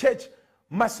prayerful church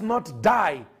must not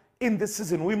die in this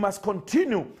season. We must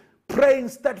continue praying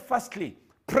steadfastly,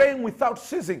 praying without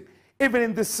ceasing, even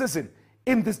in this season,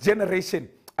 in this generation.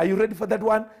 Are you ready for that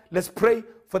one? Let's pray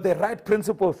for the right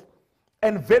principles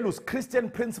and values, Christian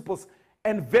principles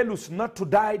and values, not to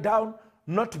die down,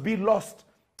 not to be lost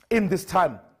in this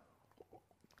time.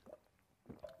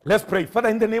 Let's pray. Father,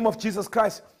 in the name of Jesus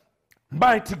Christ,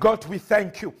 mighty God, we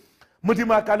thank you.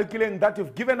 That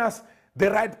you've given us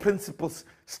the right principles,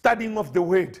 studying of the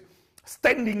word,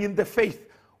 standing in the faith,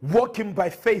 walking by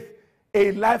faith,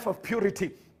 a life of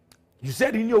purity. You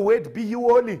said in your word, be you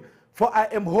holy, for I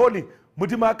am holy.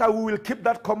 Mudimaka, we will keep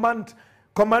that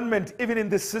commandment even in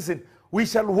this season. We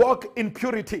shall walk in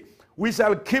purity. We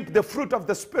shall keep the fruit of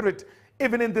the Spirit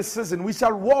even in this season. We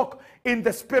shall walk in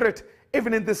the Spirit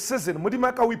even in this season.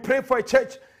 Mudimaka, we pray for a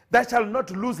church that shall not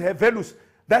lose her values,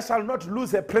 that shall not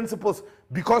lose her principles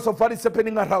because of what is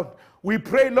happening around. We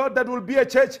pray, Lord, that will be a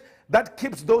church that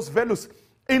keeps those values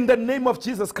in the name of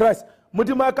Jesus Christ.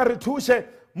 Mudimaka retushe,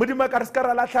 Mudimaka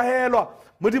riskara la tlhahelwa,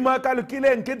 Mudimaka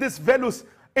lukile and get these values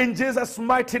in Jesus'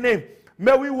 mighty name.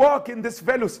 May we walk in these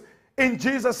values in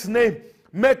Jesus' name.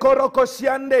 Me koroko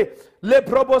siande, le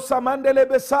probo samande le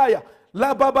besaya,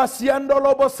 la baba siando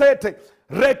lobo sete,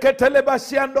 reketele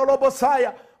basiando lobo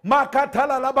saya,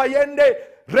 makatala la bayende,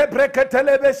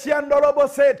 rebreketele besiando lobo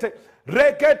sete,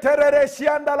 reketere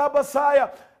sianda la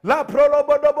basaya, la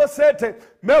prolobo lobo sete.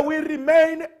 May we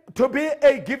remain to be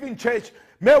a giving church.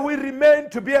 May we remain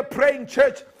to be a praying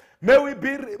church. May we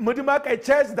be Mudimaka, a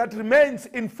church that remains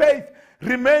in faith,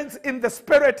 remains in the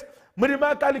Spirit.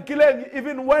 Mudimaka,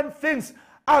 even when things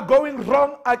are going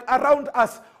wrong around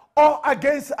us or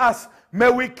against us,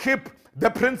 may we keep the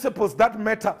principles that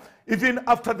matter. Even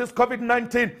after this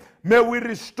COVID-19, may we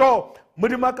restore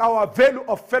Mudimaka, our value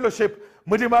of fellowship.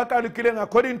 Mudimaka,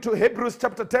 according to Hebrews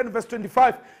chapter 10, verse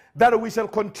 25, that we shall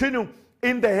continue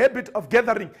in the habit of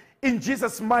gathering. In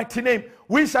Jesus' mighty name,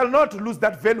 we shall not lose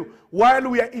that value while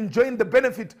we are enjoying the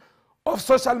benefit of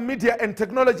social media and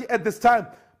technology at this time.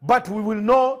 But we will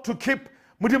know to keep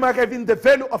Mudimaka even the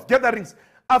value of gatherings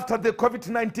after the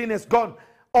COVID-19 is gone,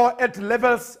 or at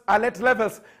levels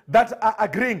that are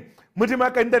agreeing.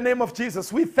 Mudimaka, in the name of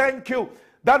Jesus, we thank you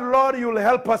that, Lord, you will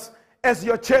help us as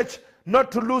your church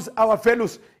not to lose our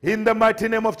values in the mighty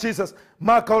name of Jesus.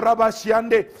 Makoraba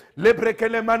shiande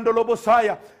lebrekele mandolo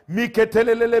bosaya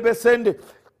miketelele besende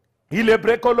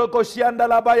ilebreko loko shianda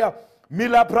labaya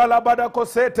mila pralabada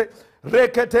kosete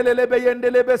reketelele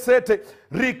beyende lebesete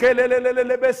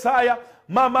rikelele besaya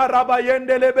mama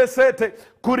rabayende lebesete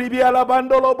kuribia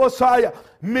labandolo bosaya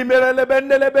mimele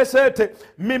bende lebesete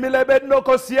mimele bendo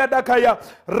kosia dakaya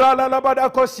rala labada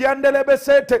kosiande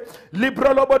lebesete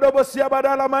libro lobodo bosia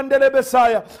badala mandele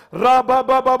besaya raba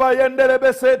baba yende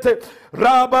lebesete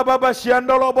raba baba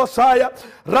shiandolo bosaya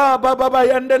raba baba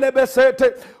yende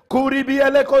lebesete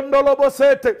kuribiele kondolo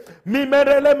bosete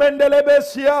mimerele mendele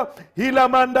besia ila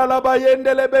mandala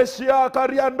bayende lebesia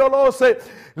kariandolose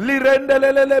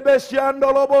lirendele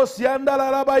besiandolo bosiandala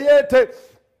labayete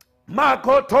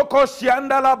mako toko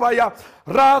siandala baya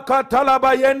rakatala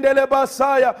bayendele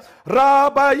basaya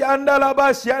rabayandala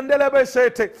basiandele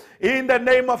besete. In the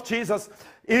name of Jesus,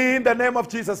 in the name of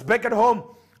Jesus. Back at home,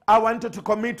 I want you to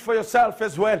commit for yourself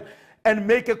as well and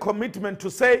make a commitment to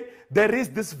say, there is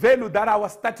this value that I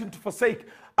was starting to forsake.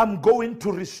 I'm going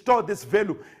to restore this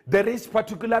value. There is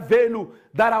particular value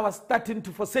that I was starting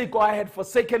to forsake, or I had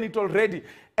forsaken it already.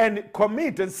 And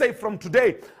commit and say, from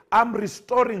today, I'm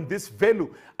restoring this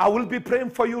value. I will be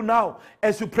praying for you now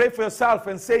as you pray for yourself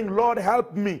and saying, Lord,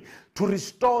 help me to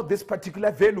restore this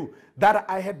particular value that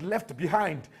I had left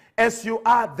behind. As you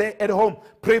are there at home,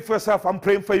 pray for yourself. I'm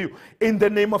praying for you in the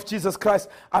name of Jesus Christ.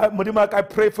 Mudimaka, I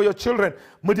pray for your children.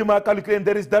 Mudimaka Lukilen,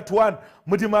 there is that one,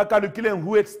 Mudimaka Lukilen,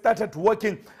 who had started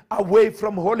walking away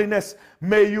from holiness.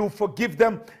 May you forgive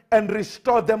them and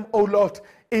restore them, O Lord,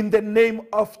 in the name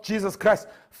of Jesus Christ.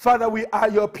 Father, we are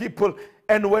your people,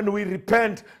 and when we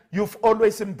repent, you've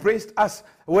always embraced us.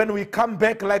 When we come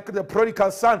back like the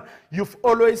prodigal son, you've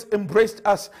always embraced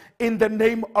us in the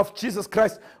name of Jesus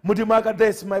Christ. Mudimaka,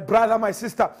 there's my brother, my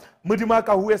sister,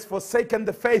 Mudimaka, who has forsaken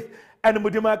the faith, and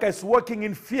Mudimaka is walking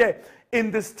in fear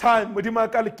in this time.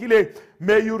 Mudimaka Likile,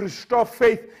 may you restore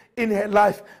faith in her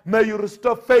life. May you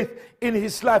restore faith in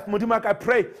his life. Mudimaka, I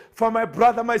pray for my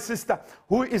brother, my sister,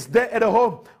 who is there at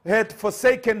home, who had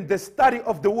forsaken the study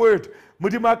of the word.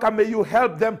 Mudimaka, may you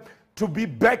help them to be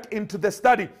back into the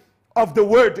study of the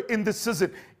word in this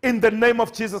season. In the name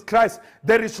of Jesus Christ,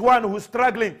 there is one who's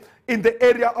struggling in the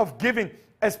area of giving,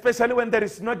 especially when there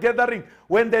is no gathering,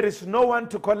 when there is no one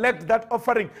to collect that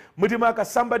offering. Mudimaka,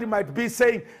 somebody might be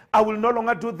saying, I will no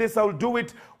longer do this, I will do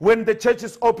it when the church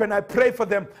is open. I pray for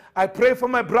them. I pray for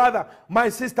my brother, my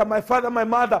sister, my father, my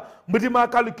mother,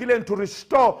 Mudimaka Lukilen, to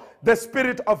restore the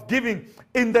spirit of giving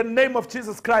in the name of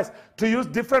Jesus Christ, to use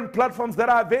different platforms that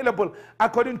are available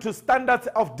according to standards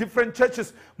of different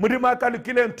churches. Mudimaka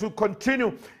Lukilen, to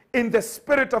continue in the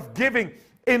spirit of giving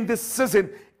in this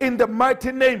season, in the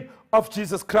mighty name of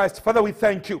Jesus Christ. Father, we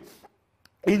thank you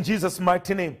in Jesus'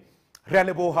 mighty name. Re a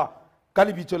leboha ka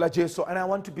lebitso la Jesu. And I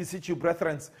want to beseech you,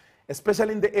 brethren,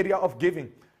 especially in the area of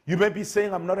giving. You may be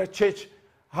saying, I'm not a church.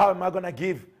 How am I going to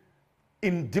give?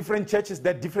 In different churches,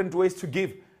 there are different ways to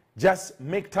give. Just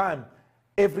make time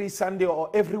every Sunday or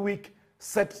every week.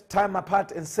 Set time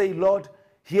apart and say, Lord,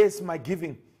 here's my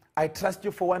giving. I trust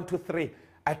you for 1, 2, 3.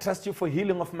 I trust you for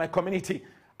healing of my community.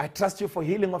 I trust you for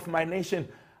healing of my nation.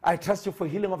 I trust you for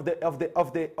healing of the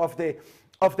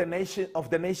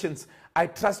nations. I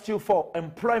trust you for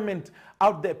employment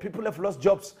out there. People have lost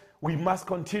jobs. We must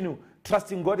continue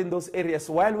trusting God in those areas.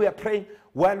 While we are praying,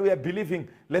 while we are believing,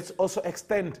 let's also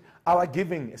extend our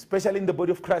giving, especially in the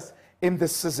body of Christ in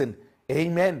this season.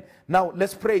 Amen. Now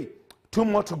let's pray. 2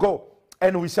 more to go,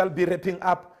 and we shall be wrapping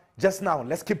up just now.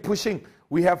 Let's keep pushing.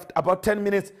 We have about 10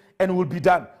 minutes and we'll be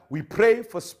done. We pray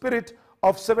for spirit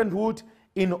of servanthood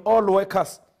in all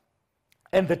workers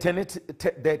and the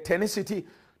tenacity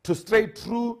to stay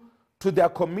true to their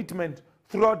commitment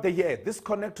throughout the year. This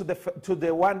connect to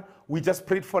the one we just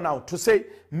prayed for now, to say,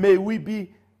 may we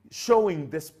be showing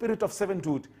the spirit of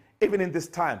servanthood even in this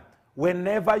time.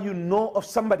 Whenever you know of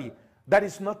somebody that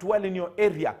is not well in your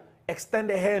area,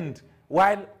 extend a hand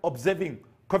while observing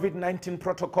COVID-19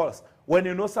 protocols. When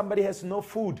you know somebody has no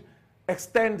food,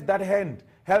 extend that hand,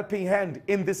 helping hand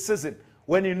in this season.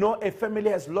 When you know a family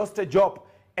has lost a job,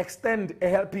 extend a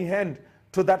helping hand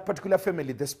to that particular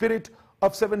family. The spirit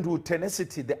of servanthood,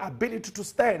 tenacity, the ability to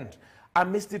stand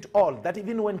amidst it all, that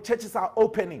even when churches are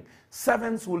opening,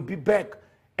 servants will be back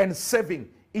and serving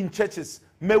in churches.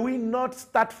 May we not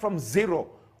start from zero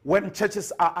when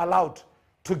churches are allowed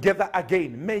to gather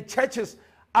again. May churches,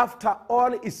 after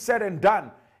all is said and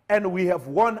done, and we have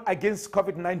won against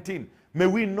COVID-19, may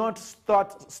we not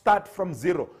start from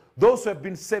zero. Those who have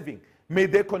been serving, may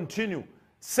they continue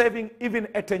serving even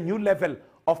at a new level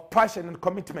of passion and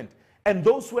commitment. And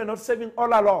those who are not serving all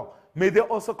along, may they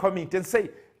also commit and say,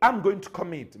 I'm going to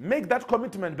commit. Make that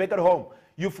commitment back at home.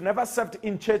 You've never served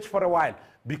in church for a while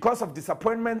because of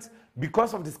disappointments,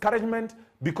 because of discouragement,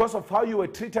 because of how you were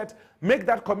treated. Make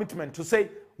that commitment to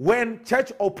say, when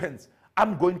church opens,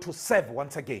 I'm going to serve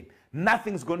once again.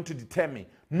 Nothing's going to deter me.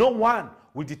 No one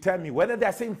will deter me. Whether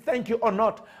they're saying thank you or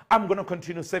not, I'm going to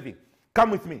continue serving.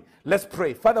 Come with me. Let's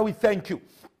pray. Father, we thank you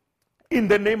in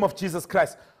the name of Jesus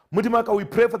Christ. Mudimaka, we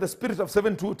pray for the spirit of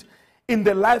servanthood in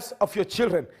the lives of your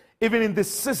children, even in this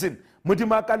season.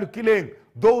 Mudimaka Lukileng,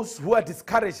 those who are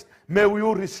discouraged, may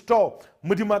you restore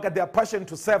Mudimaka their passion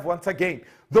to serve once again.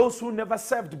 Those who never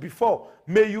served before,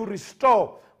 may you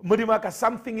restore Mudimaka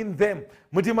something in them.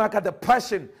 Mudimaka the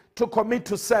passion to commit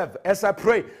to serve. As I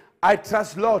pray, I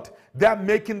trust, Lord, they are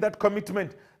making that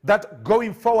commitment that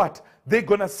going forward, they're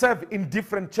going to serve in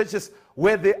different churches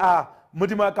where they are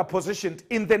Mudimaka positioned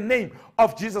in the name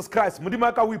of Jesus Christ.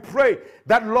 Mudimaka, we pray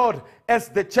that, Lord, as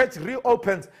the church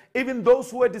reopens, even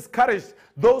those who are discouraged,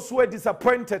 those who are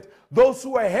disappointed, those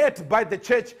who are hurt by the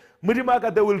church,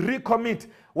 Mudimaka, they will recommit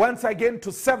once again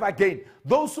to serve again.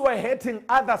 Those who are hurting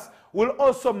others will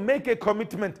also make a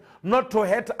commitment not to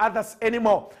hurt others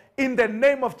anymore. In the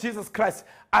name of Jesus Christ,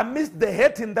 amidst the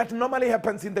hurting that normally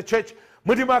happens in the church,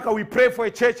 Mudimaka, we pray for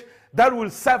a church that will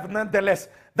serve nonetheless,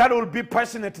 that will be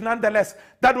passionate nonetheless,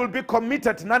 that will be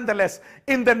committed nonetheless,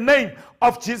 in the name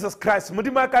of Jesus Christ.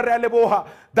 Mudimaka realeboha,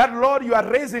 that, Lord, you are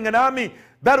raising an army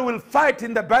that will fight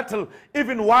in the battle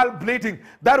even while bleeding,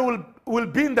 that will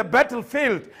be in the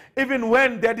battlefield even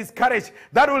when they're discouraged,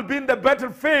 that will be in the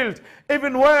battlefield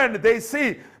even when they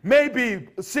see, maybe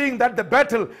seeing that the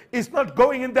battle is not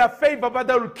going in their favor, but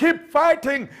they will keep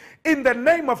fighting in the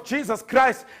name of Jesus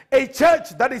Christ. A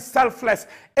church that is selfless,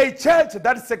 a church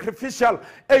that is sacrificial,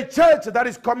 a church that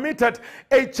is committed,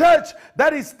 a church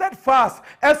that is steadfast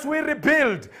as we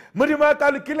rebuild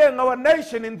our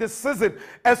nation in this season.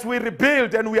 As we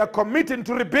rebuild and we are committing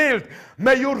to rebuild,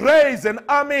 may you raise an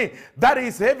army that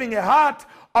is having a heart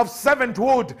of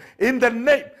servanthood in the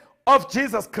name of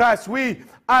Jesus Christ. We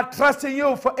are trusting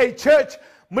you for a church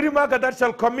that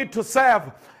shall commit to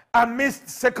serve amidst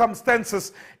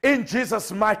circumstances in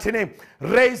Jesus' mighty name.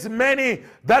 Raise many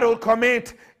that will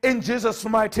commit in Jesus'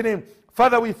 mighty name.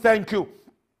 Father, we thank you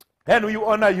and we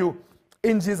honor you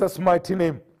in Jesus' mighty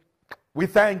name. We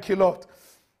thank you, Lord.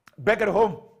 Back at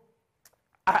home,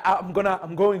 I'm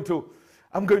going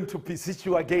to beseech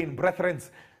you again, brethren,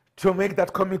 to make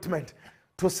that commitment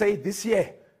to say this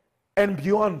year and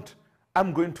beyond,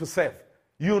 I'm going to serve.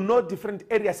 You know different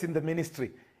areas in the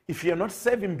ministry. If you're not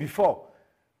serving before,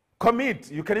 commit.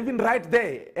 You can even write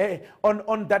there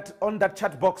on that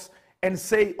chat box and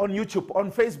say on YouTube,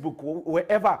 on Facebook,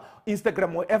 wherever,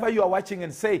 Instagram, wherever you are watching,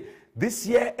 and say, this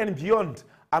year and beyond,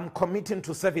 I'm committing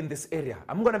to serve in this area.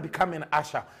 I'm going to become an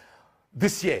usher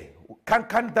this year.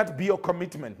 Can't that be your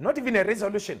commitment? Not even a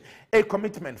resolution, a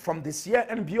commitment. From this year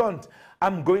and beyond,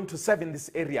 I'm going to serve in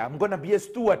this area. I'm going to be a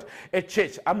steward at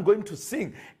church. I'm going to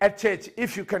sing at church.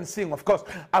 If you can sing, of course.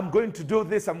 I'm going to do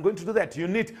this. I'm going to do that. You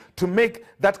need to make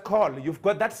that call. You've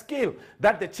got that skill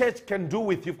that the church can do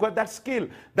with. You've got that skill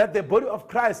that the body of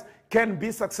Christ can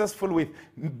be successful with.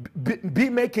 Be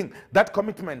making that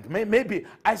commitment. Maybe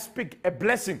I speak a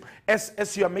blessing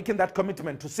as you are making that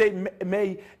commitment to say,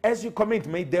 may as you commit,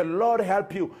 may the Lord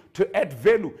help you to add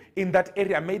value in that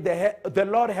area. May the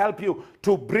Lord help you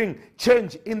to bring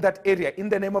change in that area in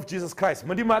the name of Jesus Christ.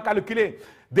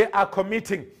 They are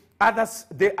committing. Others,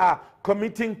 they are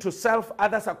committing to self.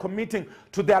 Others are committing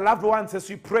to their loved ones as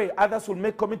we pray. Others will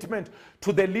make commitment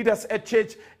to the leaders at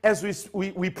church as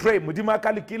we pray.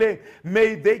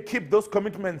 May they keep those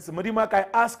commitments. I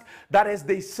ask that as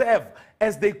they serve,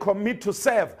 as they commit to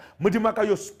serve,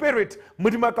 your spirit,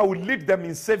 will lead them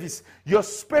in service. Your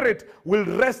spirit will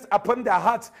rest upon their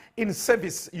hearts in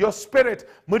service. Your spirit,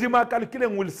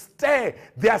 will stir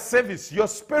their service. Your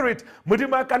spirit,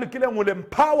 will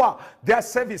empower their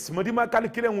service.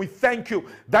 We thank you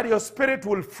that your spirit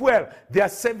will fuel their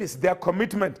service, their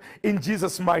commitment in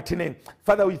Jesus' mighty name.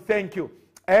 Father, we thank you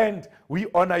and we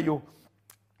honor you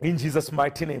in Jesus'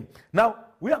 mighty name. Now,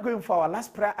 we are going for our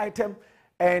last prayer item.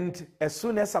 And as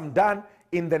soon as I'm done,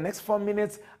 in the next 4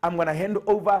 minutes, I'm going to hand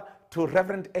over to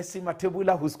Reverend S.C.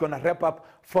 Matebula, who's going to wrap up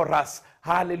for us.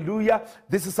 Hallelujah.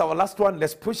 This is our last one.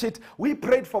 Let's push it. We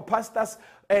prayed for pastors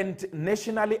and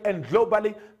nationally and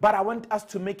globally, but I want us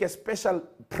to make a special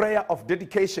prayer of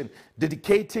dedication,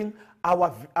 dedicating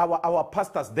our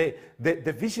pastors,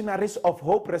 the visionaries of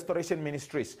Hope Restoration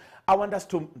Ministries. I want us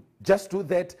to just do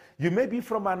that. You may be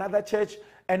from another church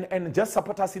and just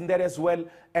support us in there as well.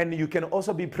 And you can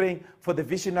also be praying for the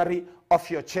visionary of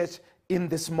your church in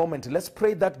this moment. Let's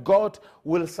pray that God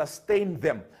will sustain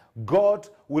them. God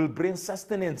will bring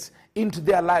sustenance into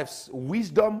their lives,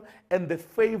 wisdom and the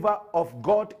favor of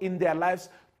God in their lives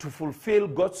to fulfill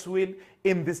God's will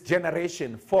in this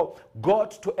generation, for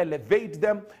God to elevate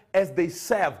them as they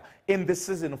serve in this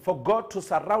season, for God to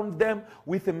surround them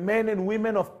with men and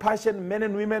women of passion, men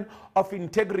and women of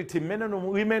integrity, men and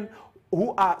women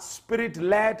who are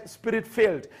spirit-led,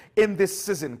 spirit-filled in this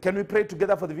season. Can we pray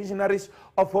together for the visionaries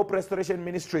of Hope Restoration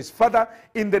Ministries? Father,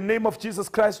 in the name of Jesus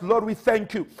Christ, Lord, we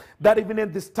thank you that even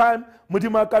in this time,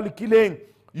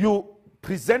 you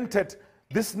presented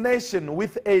this nation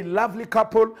with a lovely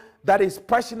couple that is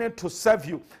passionate to serve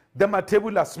you. The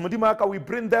Matebulas, Mudimaka, we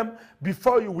bring them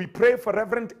before you. We pray for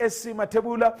Reverend S.C.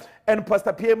 Matebula and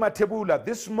Pastor Pierre Matebula.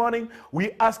 This morning,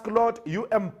 we ask, Lord, you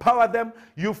empower them,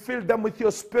 you fill them with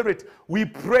your spirit. We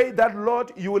pray that,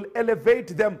 Lord, you will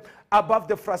elevate them above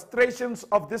the frustrations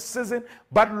of this season,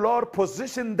 but Lord,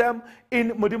 position them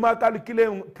in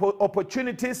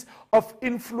opportunities of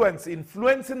influence,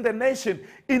 influencing the nation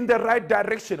in the right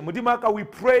direction. Mudimaka, we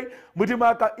pray,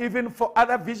 Mudimaka, even for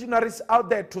other visionaries out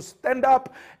there to stand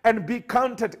up and be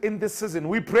counted in this season.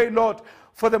 We pray, Lord,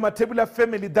 for the Matebula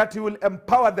family, that you will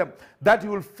empower them, that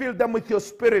you will fill them with your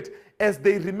spirit. As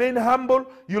they remain humble,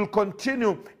 you'll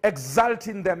continue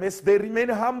exalting them. As they remain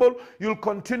humble, you'll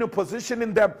continue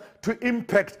positioning them to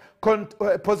impact,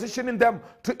 positioning them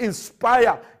to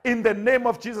inspire in the name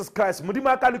of Jesus Christ.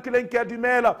 Mudimaka lukilenkia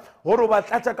dumela, oroba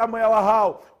tata kama ya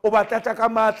wahao, oba tata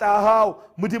kama hao,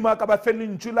 mudimaka ba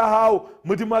felin chula hao,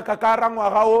 mudimaka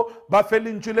karangwa hao, ba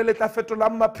felin chule leta fetola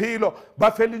mapilo,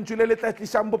 ba felin chule leta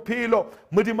kishambo pilo,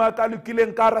 mudimaka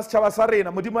lukilenkaras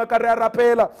chawasarena, mudimaka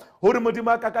rearapela, hori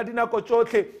mudimaka kadina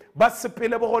kochote,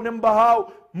 basipile bogonem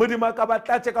bahao, mudimaka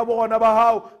batache ka bogona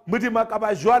bahao, mudimaka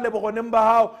ba jwale bogonem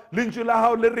bahao, linchula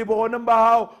hao le bogonem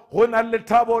bahao, gona le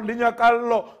tabo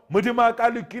linyakallo, mudimaka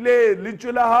lukile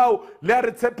linchula hao, le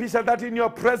retsepisha that in your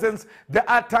presence there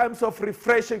are times of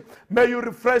refreshing. May you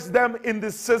refresh them in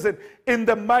this season in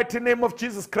the mighty name of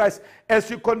Jesus Christ. As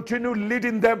you continue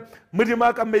leading them,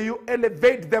 mudimaka, may you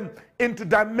elevate them into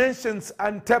dimensions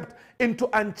untapped, into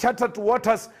uncharted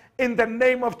waters in the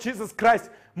name of Jesus Christ.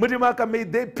 Mudimaka, may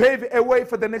they pave a way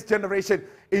for the next generation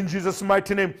in Jesus'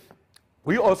 mighty name.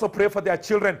 We also pray for their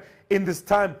children in this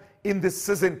time, in this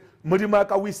season.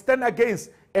 Mudimaka, we stand against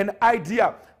an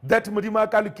idea that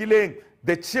Mudimaka Lukileng,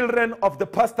 the children of the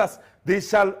pastors, they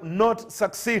shall not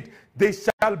succeed. They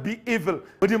shall be evil.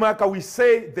 Mudimaka, we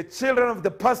say the children of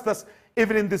the pastors,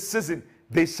 even in this season,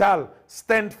 they shall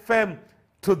stand firm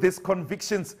to these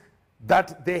convictions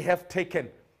that they have taken,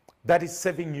 that is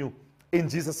serving you in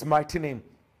Jesus' mighty name.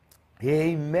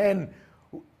 Amen.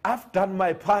 I've done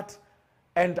my part,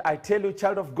 and I tell you,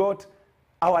 child of God,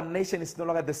 our nation is no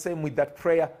longer the same with that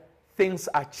prayer. things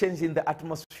are changing the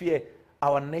atmosphere.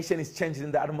 Our nation is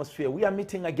changing the atmosphere. We are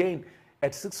meeting again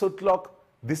at 6 o'clock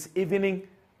this evening.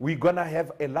 We're going to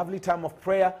have a lovely time of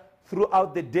prayer.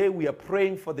 Throughout the day, we are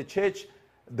praying for the church,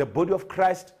 the body of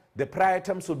Christ. The prayer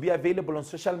items will be available on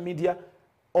social media,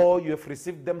 or you have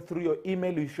received them through your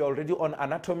email if you're already on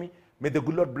Anatomy. May the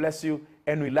good Lord bless you,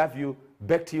 and we love you.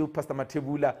 Back to you, Pastor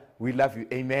Matebula. We love you.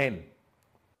 Amen.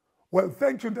 Well,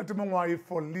 thank you, Ntate Mongwai,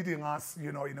 for leading us,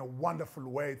 in a wonderful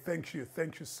way. Thank you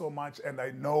so much. And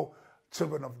I know,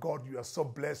 children of God, you are so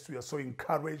blessed, you are so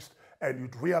encouraged, and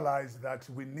you'd realize that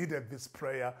we needed this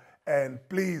prayer. And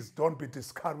please don't be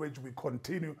discouraged. We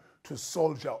continue to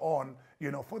soldier on,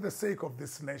 for the sake of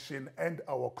this nation and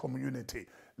our community.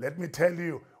 Let me tell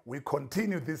you, we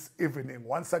continue this evening.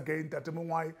 Once again, Ntate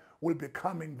Mongwai will be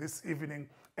coming this evening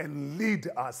and lead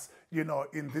us,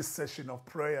 in this session of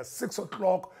prayer. 6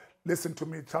 o'clock, listen to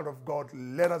me, child of God.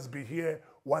 Let us be here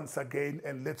once again,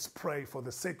 and let's pray for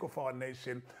the sake of our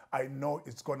nation. I know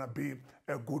it's going to be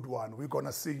a good one. We're going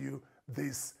to see you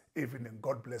this evening.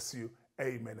 God bless you.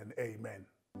 Amen and amen.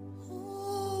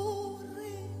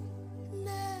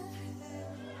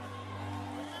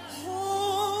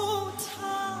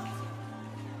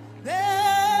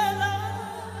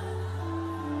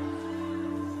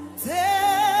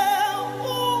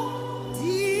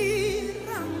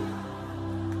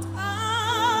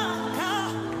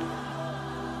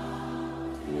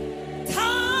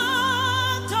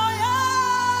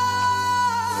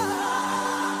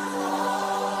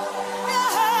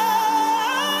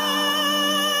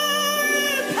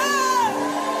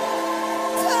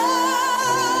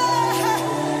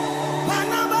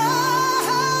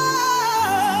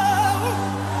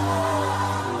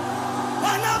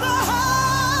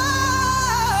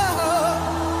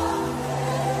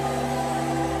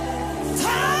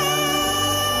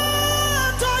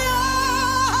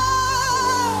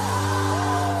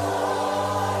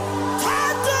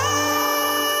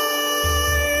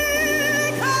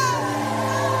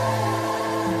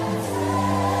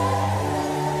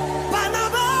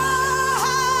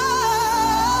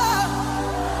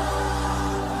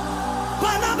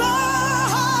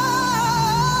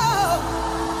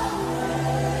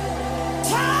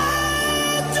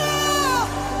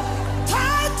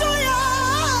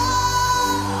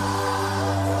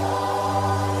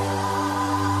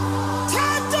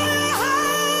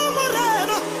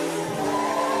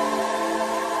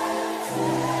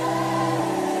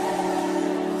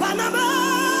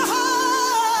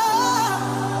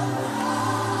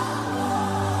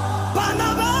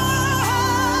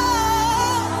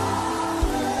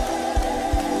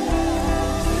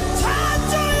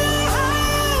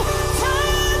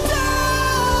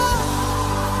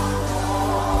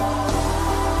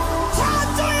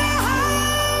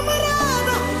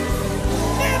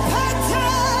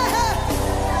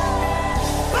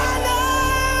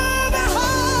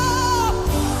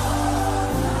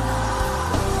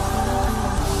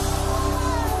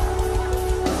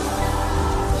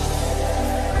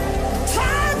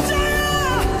 Time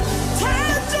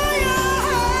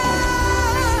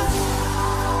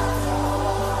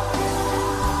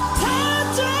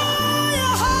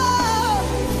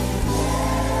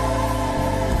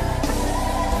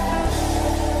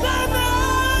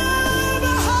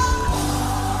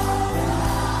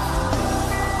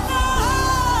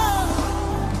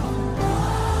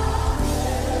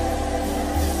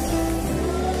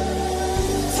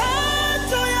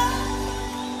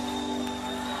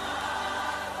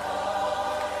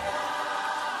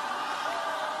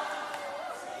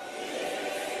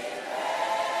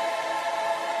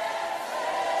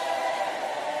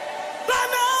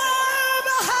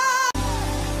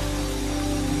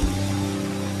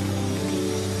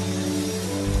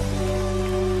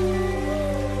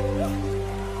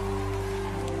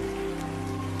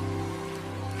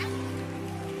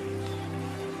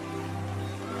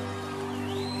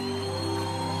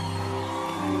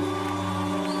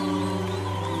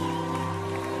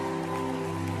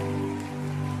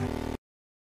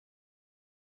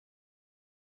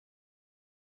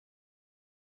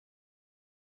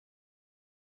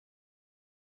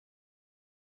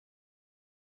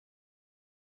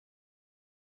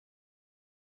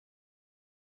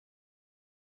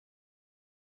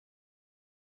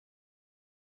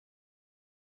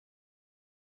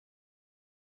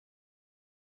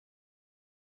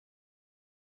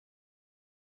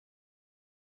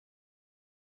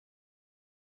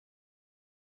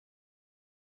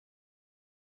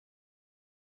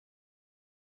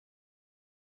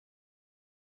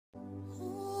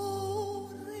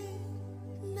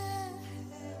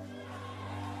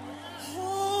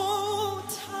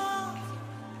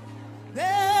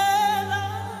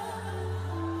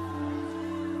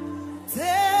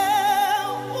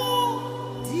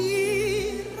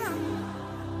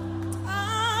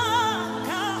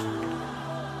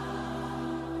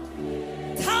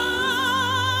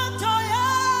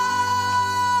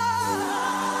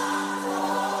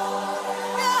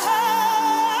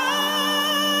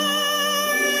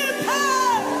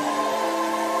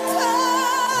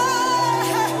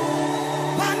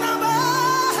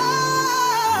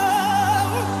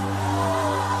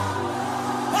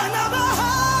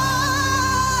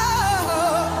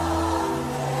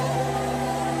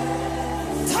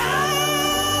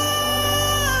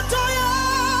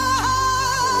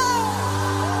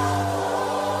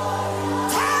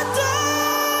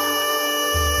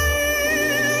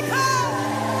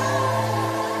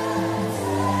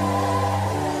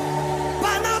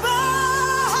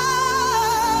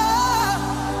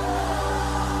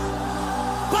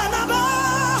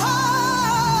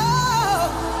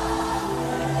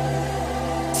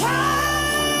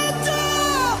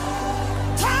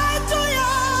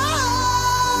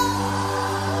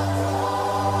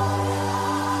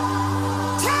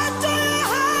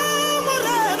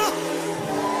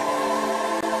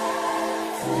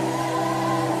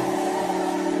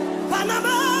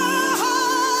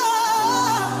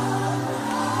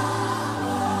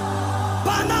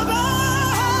Banaba